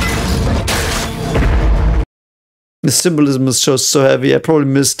 The symbolism is just so heavy. I probably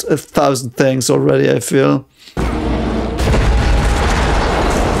missed 1,000 things already, I feel.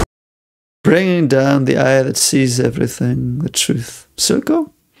 Bringing down the eye that sees everything, the truth.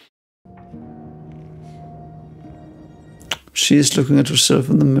 Silco? She's looking at herself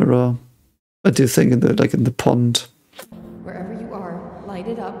in the mirror. I do think in the pond. Wherever you are, light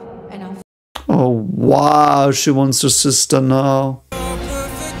it up and I'll. Oh wow, she wants her sister now.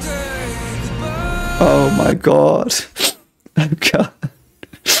 Oh my god. Oh god.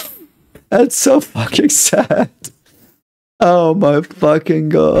 That's so fucking sad. Oh my fucking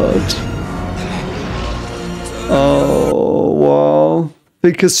god. Oh wow.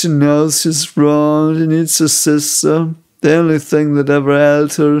 Because she knows she's wrong. She needs her sister. The only thing that ever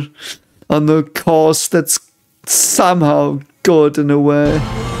held her on the course that's somehow good in a way.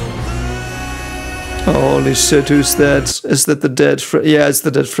 Holy shit, who's that? Is that the dead friend? Yeah, it's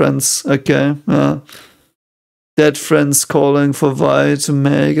the dead friends. Okay. Dead friends calling for Vi to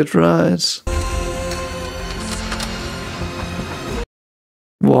make it right.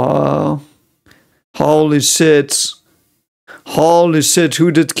 Wow. Holy shit. Holy shit, who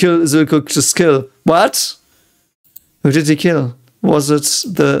did Silco just kill? What? Who did he kill? Was it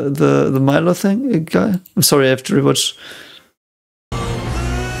the Milo thing guy? I'm sorry, I have to rewatch.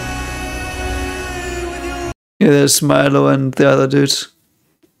 Yeah, there's Milo and the other dude.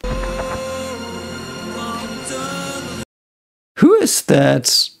 Who is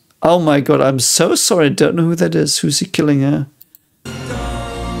that? Oh my god, I'm so sorry, I don't know who that is. Who's he killing here?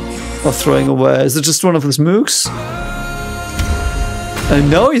 Or throwing away? Is it just one of his mooks? I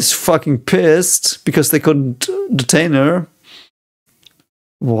know he's fucking pissed because they couldn't detain her.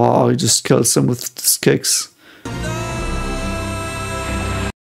 Wow, he just kills him with his kicks.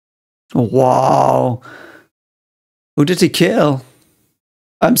 Wow. Who did he kill?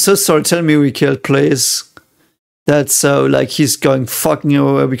 I'm so sorry, tell me who he killed, please. That's so, like, he's going fucking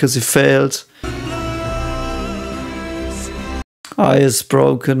away because he failed. Eye is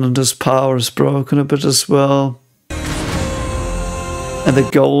broken and his power is broken a bit as well. And the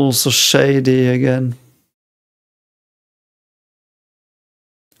goals are shady again.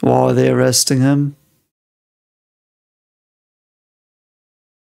 Why are they arresting him?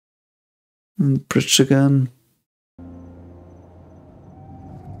 And bridge again.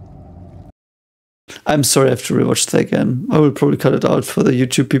 I'm sorry, I have to rewatch that again. I will probably cut it out for the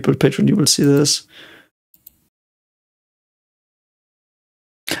YouTube people. Patreon, you will see this.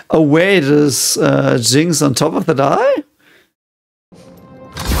 Oh wait, is Jinx on top of that eye?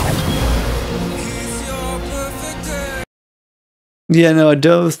 Yeah, no, I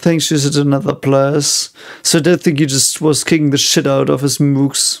don't think she's at another place. So I don't think he just was kicking the shit out of his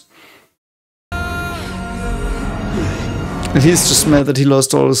mooks. And he's just mad that he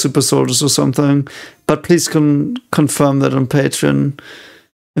lost all the super soldiers or something. But please confirm that on Patreon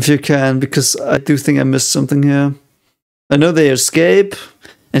if you can, because I do think I missed something here. I know they escape,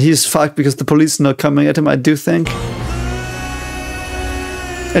 and he's fucked because the police are not coming at him, I do think.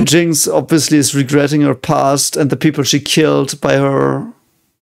 And Jinx obviously is regretting her past and the people she killed by her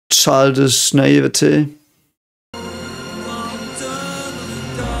childish naivety.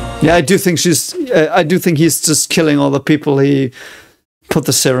 Yeah, I do think he's just killing all the people he put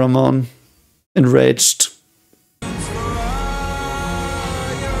the serum on. Enraged.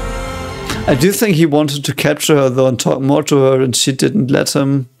 I do think he wanted to capture her though and talk more to her, and she didn't let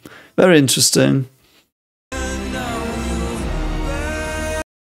him. Very interesting.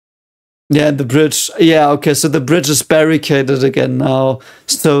 Yeah, the bridge. Yeah, okay, so the bridge is barricaded again now.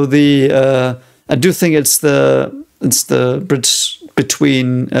 So I do think it's the bridge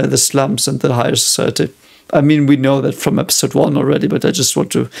between the slums and the higher society. I mean, we know that from episode 1 already, but I just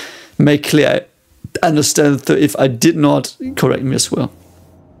want to make clear I understand that if I did not, correct me as well.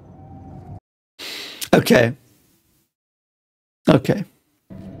 Okay. Okay.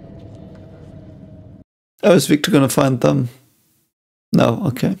 Oh, is Victor gonna find them? No,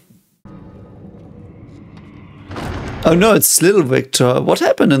 okay. Oh no, it's little Victor. What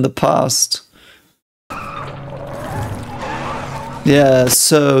happened in the past? Yeah,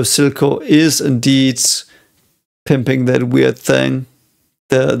 so Silco is indeed pimping that weird thing.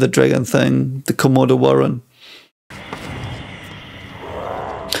 The dragon thing, the Komodo Warren.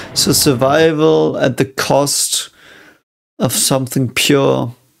 So survival at the cost of something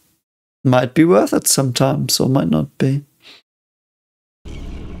pure might be worth it sometimes, or might not be.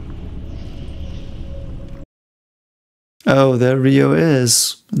 Oh, there Rio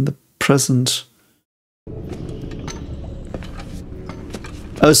is, in the present.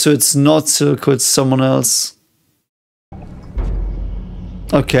 Oh, so it's not Silco, it's someone else.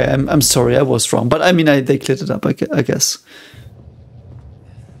 Okay, I'm sorry, I was wrong. But I mean, they cleared it up, I guess.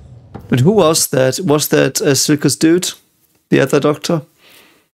 But who was that? Was that Silco's dude? The other doctor?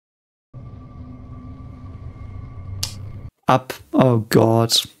 Up. Oh,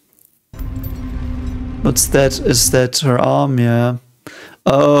 God. What's that? Is that her arm? Yeah.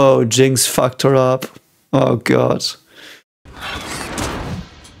 Oh, Jinx fucked her up. Oh, God.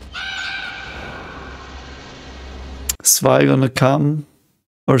 Is Vi gonna come?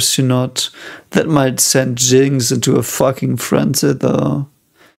 Or is she not? That might send Jinx into a fucking frenzy, though.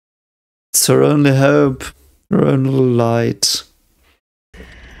 It's her only hope. Her only light.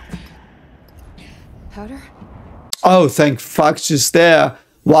 Powder? Oh, thank fuck she's there.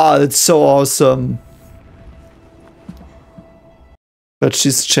 Wow, that's so awesome. But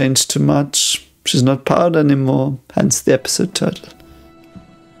she's changed too much. She's not Powder anymore. Hence the episode title.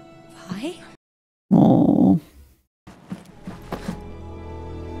 Why? Oh.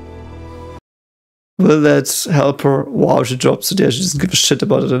 Will that help her? Wow, she drops it. Yeah, she doesn't give a shit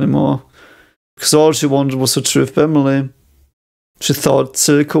about it anymore. Because all she wanted was her true family. She thought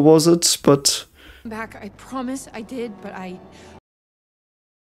Silco was it, but... Back, I promise I did, but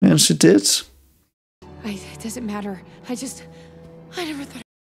And she did. it doesn't matter. I never thought...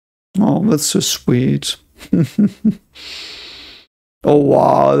 Oh, that's so sweet. Oh,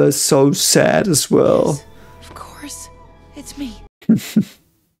 wow, that's so sad as well. Yes, of course, it's me.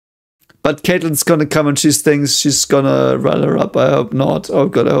 But Caitlin's gonna come and she thinks she's gonna run her up. I hope not. Oh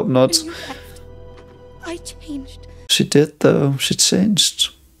god, I hope not. I changed. She did though. She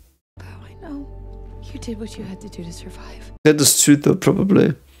changed. Oh, I know. You did what you had to do to survive. That is true though,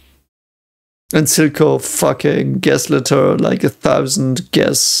 probably. And Silco fucking gaslit her like 1,000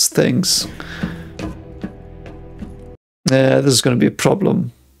 gas things. Yeah, this is gonna be a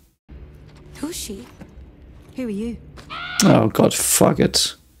problem. Who's she? Who are you? Oh god, fuck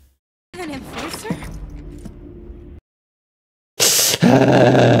it. An enforcer?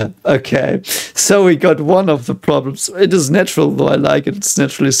 Okay, so we got one of the problems. It is natural though, I like it. It's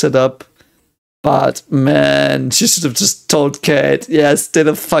naturally set up. But man, she should have just told Kate, yeah, stay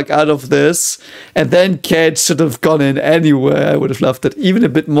the fuck out of this. And then Kate should have gone in anyway. I would have loved it even a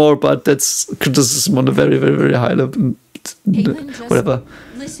bit more, but that's criticism on a very, very, very high level. Caitlin, Whatever.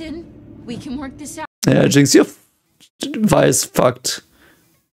 Listen, we can work this out. Yeah, Jinx, your Vi is fucked.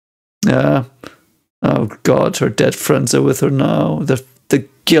 Yeah. Oh god, her dead friends are with her now. The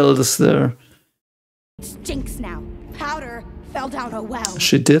guild is there. It's Jinx now. Powder fell down a well.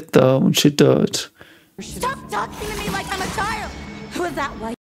 She did though, and she died. Stop talking to me like I'm a child. Was that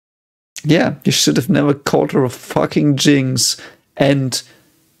why? Yeah, you should have never called her a fucking Jinx, and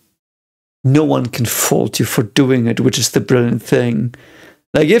no one can fault you for doing it, which is the brilliant thing.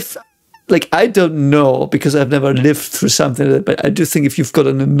 Like I don't know, because I've never lived through something like that, but I do think if you've got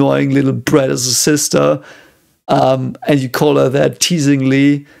an annoying little brat as a sister, and you call her that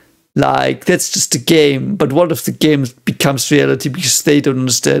teasingly, like, that's just a game. But what if the game becomes reality because they don't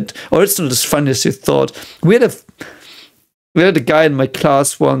understand? Or it's not as funny as you thought. We had a guy in my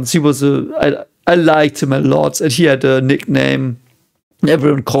class once. He was I liked him a lot, and he had a nickname.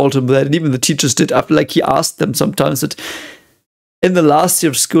 Everyone called him that, and even the teachers did. After, like, he asked them sometimes that. In the last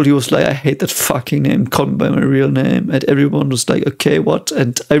year of school, he was like, I hate that fucking name, call me by my real name. And everyone was like, okay, what?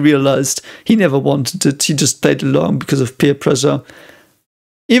 And I realized he never wanted it. He just played along because of peer pressure.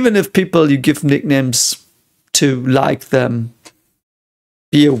 Even if people you give nicknames to like them,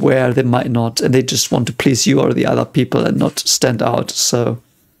 be aware they might not. And they just want to please you or the other people and not stand out. So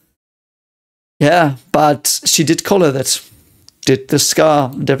Yeah, but she did call her that. Did the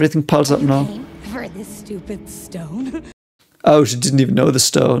scar and everything piles up now. For this stupid stone. Oh, she didn't even know the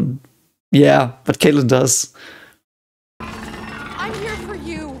stone. Yeah, but Caitlin does. I'm here for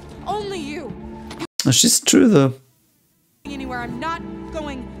you. Only you. Oh, she's true though. Anywhere. I'm not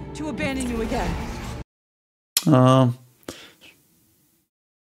going to abandon you again.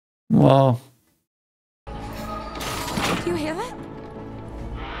 Wow. Do you hear that?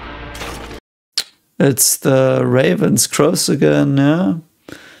 It's the Ravens crows again, yeah?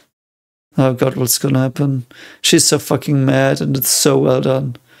 Oh god, what's gonna happen? She's so fucking mad and it's so well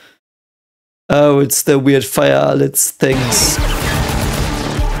done. Oh, it's the weird fire lit things.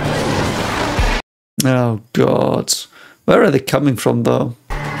 Oh god. Where are they coming from though?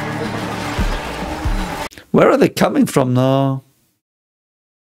 Where are they coming from now?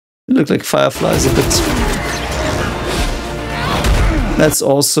 They look like fireflies a bit. That's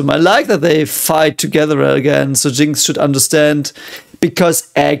awesome. I like that they fight together again, so Jinx should understand, because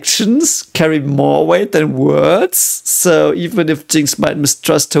actions carry more weight than words. So even if Jinx might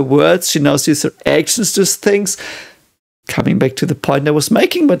mistrust her words, she now sees her actions do things. Coming back to the point I was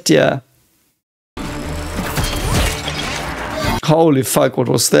making, but yeah. Holy fuck, what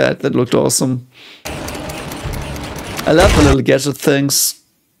was that? That looked awesome. I love the little gadget things.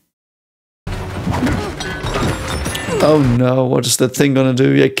 Oh no, what is that thing gonna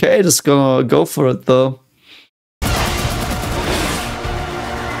do? Yeah, Kate is gonna go for it though.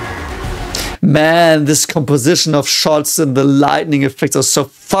 Man, this composition of shots and the lightning effects are so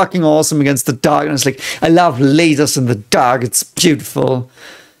fucking awesome against the darkness. Like, I love lasers in the dark, it's beautiful.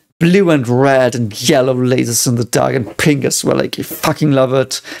 Blue and red and yellow lasers in the dark and pink as well. Like, I fucking love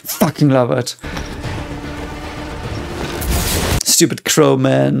it. Fucking love it. Stupid crow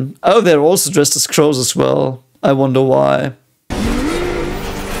man. Oh, they're also dressed as crows as well. I wonder why.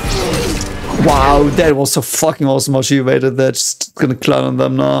 Wow, that was so fucking awesome how she evaded that. She's gonna clown on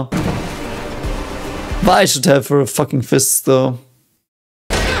them now. Vi should have her fucking fists though.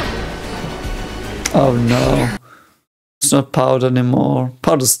 Oh no. It's not Powder anymore.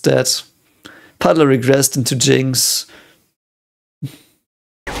 Powder's dead. Powder regressed into Jinx.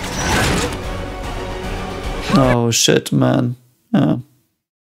 Oh shit, man. Yeah.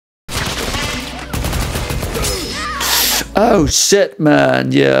 Oh shit,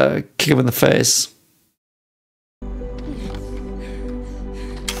 man. Yeah, kick him in the face.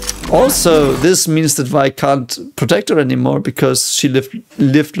 Also, this means that Vi can't protect her anymore because she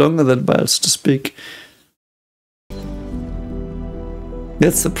lived longer than Vi, so to speak.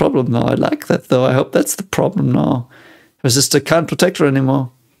 That's the problem now. I like that though. I hope that's the problem now. Her sister can't protect her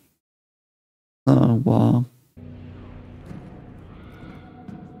anymore. Oh, wow.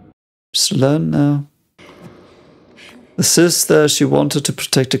 Just learn now. The sister she wanted to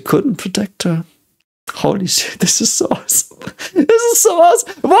protect her couldn't protect her. Holy shit, this is so awesome. This is so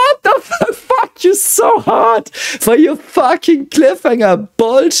awesome. What the fuck? You're so hard for your fucking cliffhanger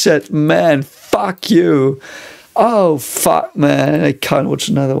bullshit, man. Fuck you. Oh, fuck, man. I can't watch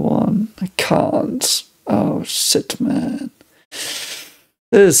another one. I can't. Oh, shit, man.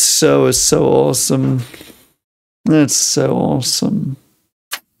 This show is so awesome. It's so awesome.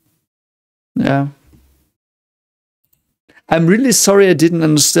 Yeah. I'm really sorry I didn't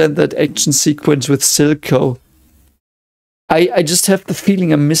understand that action sequence with Silco. I just have the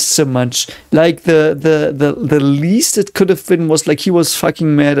feeling I missed so much. Like the least it could have been was like he was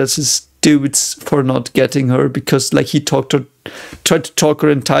fucking mad at his dudes for not getting her because like he tried to talk her,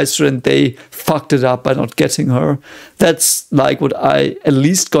 entice her, and they fucked it up by not getting her. That's like what I at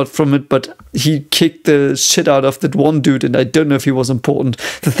least got from it, but he kicked the shit out of that one dude, and I don't know if he was important.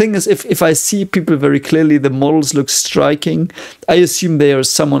 The thing is, if I see people very clearly, the models look striking, I assume they are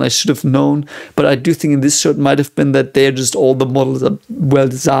someone I should have known, but I do think in this show it might have been that they're just all the models are well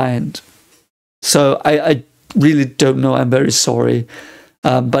designed. So I really don't know. I'm very sorry.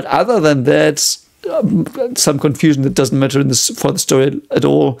 But other than that, some confusion that doesn't matter for the story at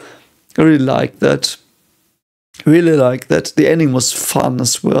all. I really like that. Really like that. The ending was fun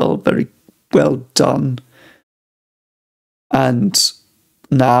as well. Very well done. And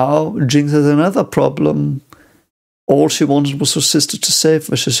now Jinx has another problem. All she wanted was her sister to save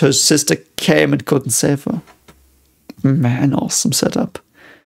her. Her sister came and couldn't save her. Man, awesome setup.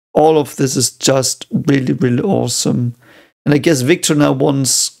 All of this is just really, really awesome. And I guess Victor now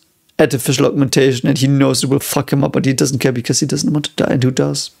wants artificial augmentation and he knows it will fuck him up, but he doesn't care because he doesn't want to die. And who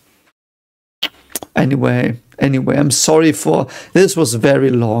does? Anyway, I'm sorry for... This was very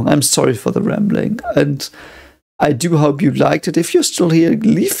long. I'm sorry for the rambling. And I do hope you liked it. If you're still here,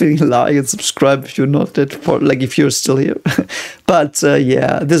 leave a like and subscribe if you're not that part, like if you're still here. But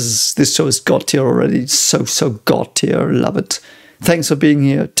yeah, this show is god tier already. So god tier. Love it. Thanks for being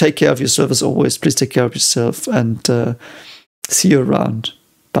here. Take care of yourself as always. Please take care of yourself and see you around.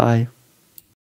 Bye.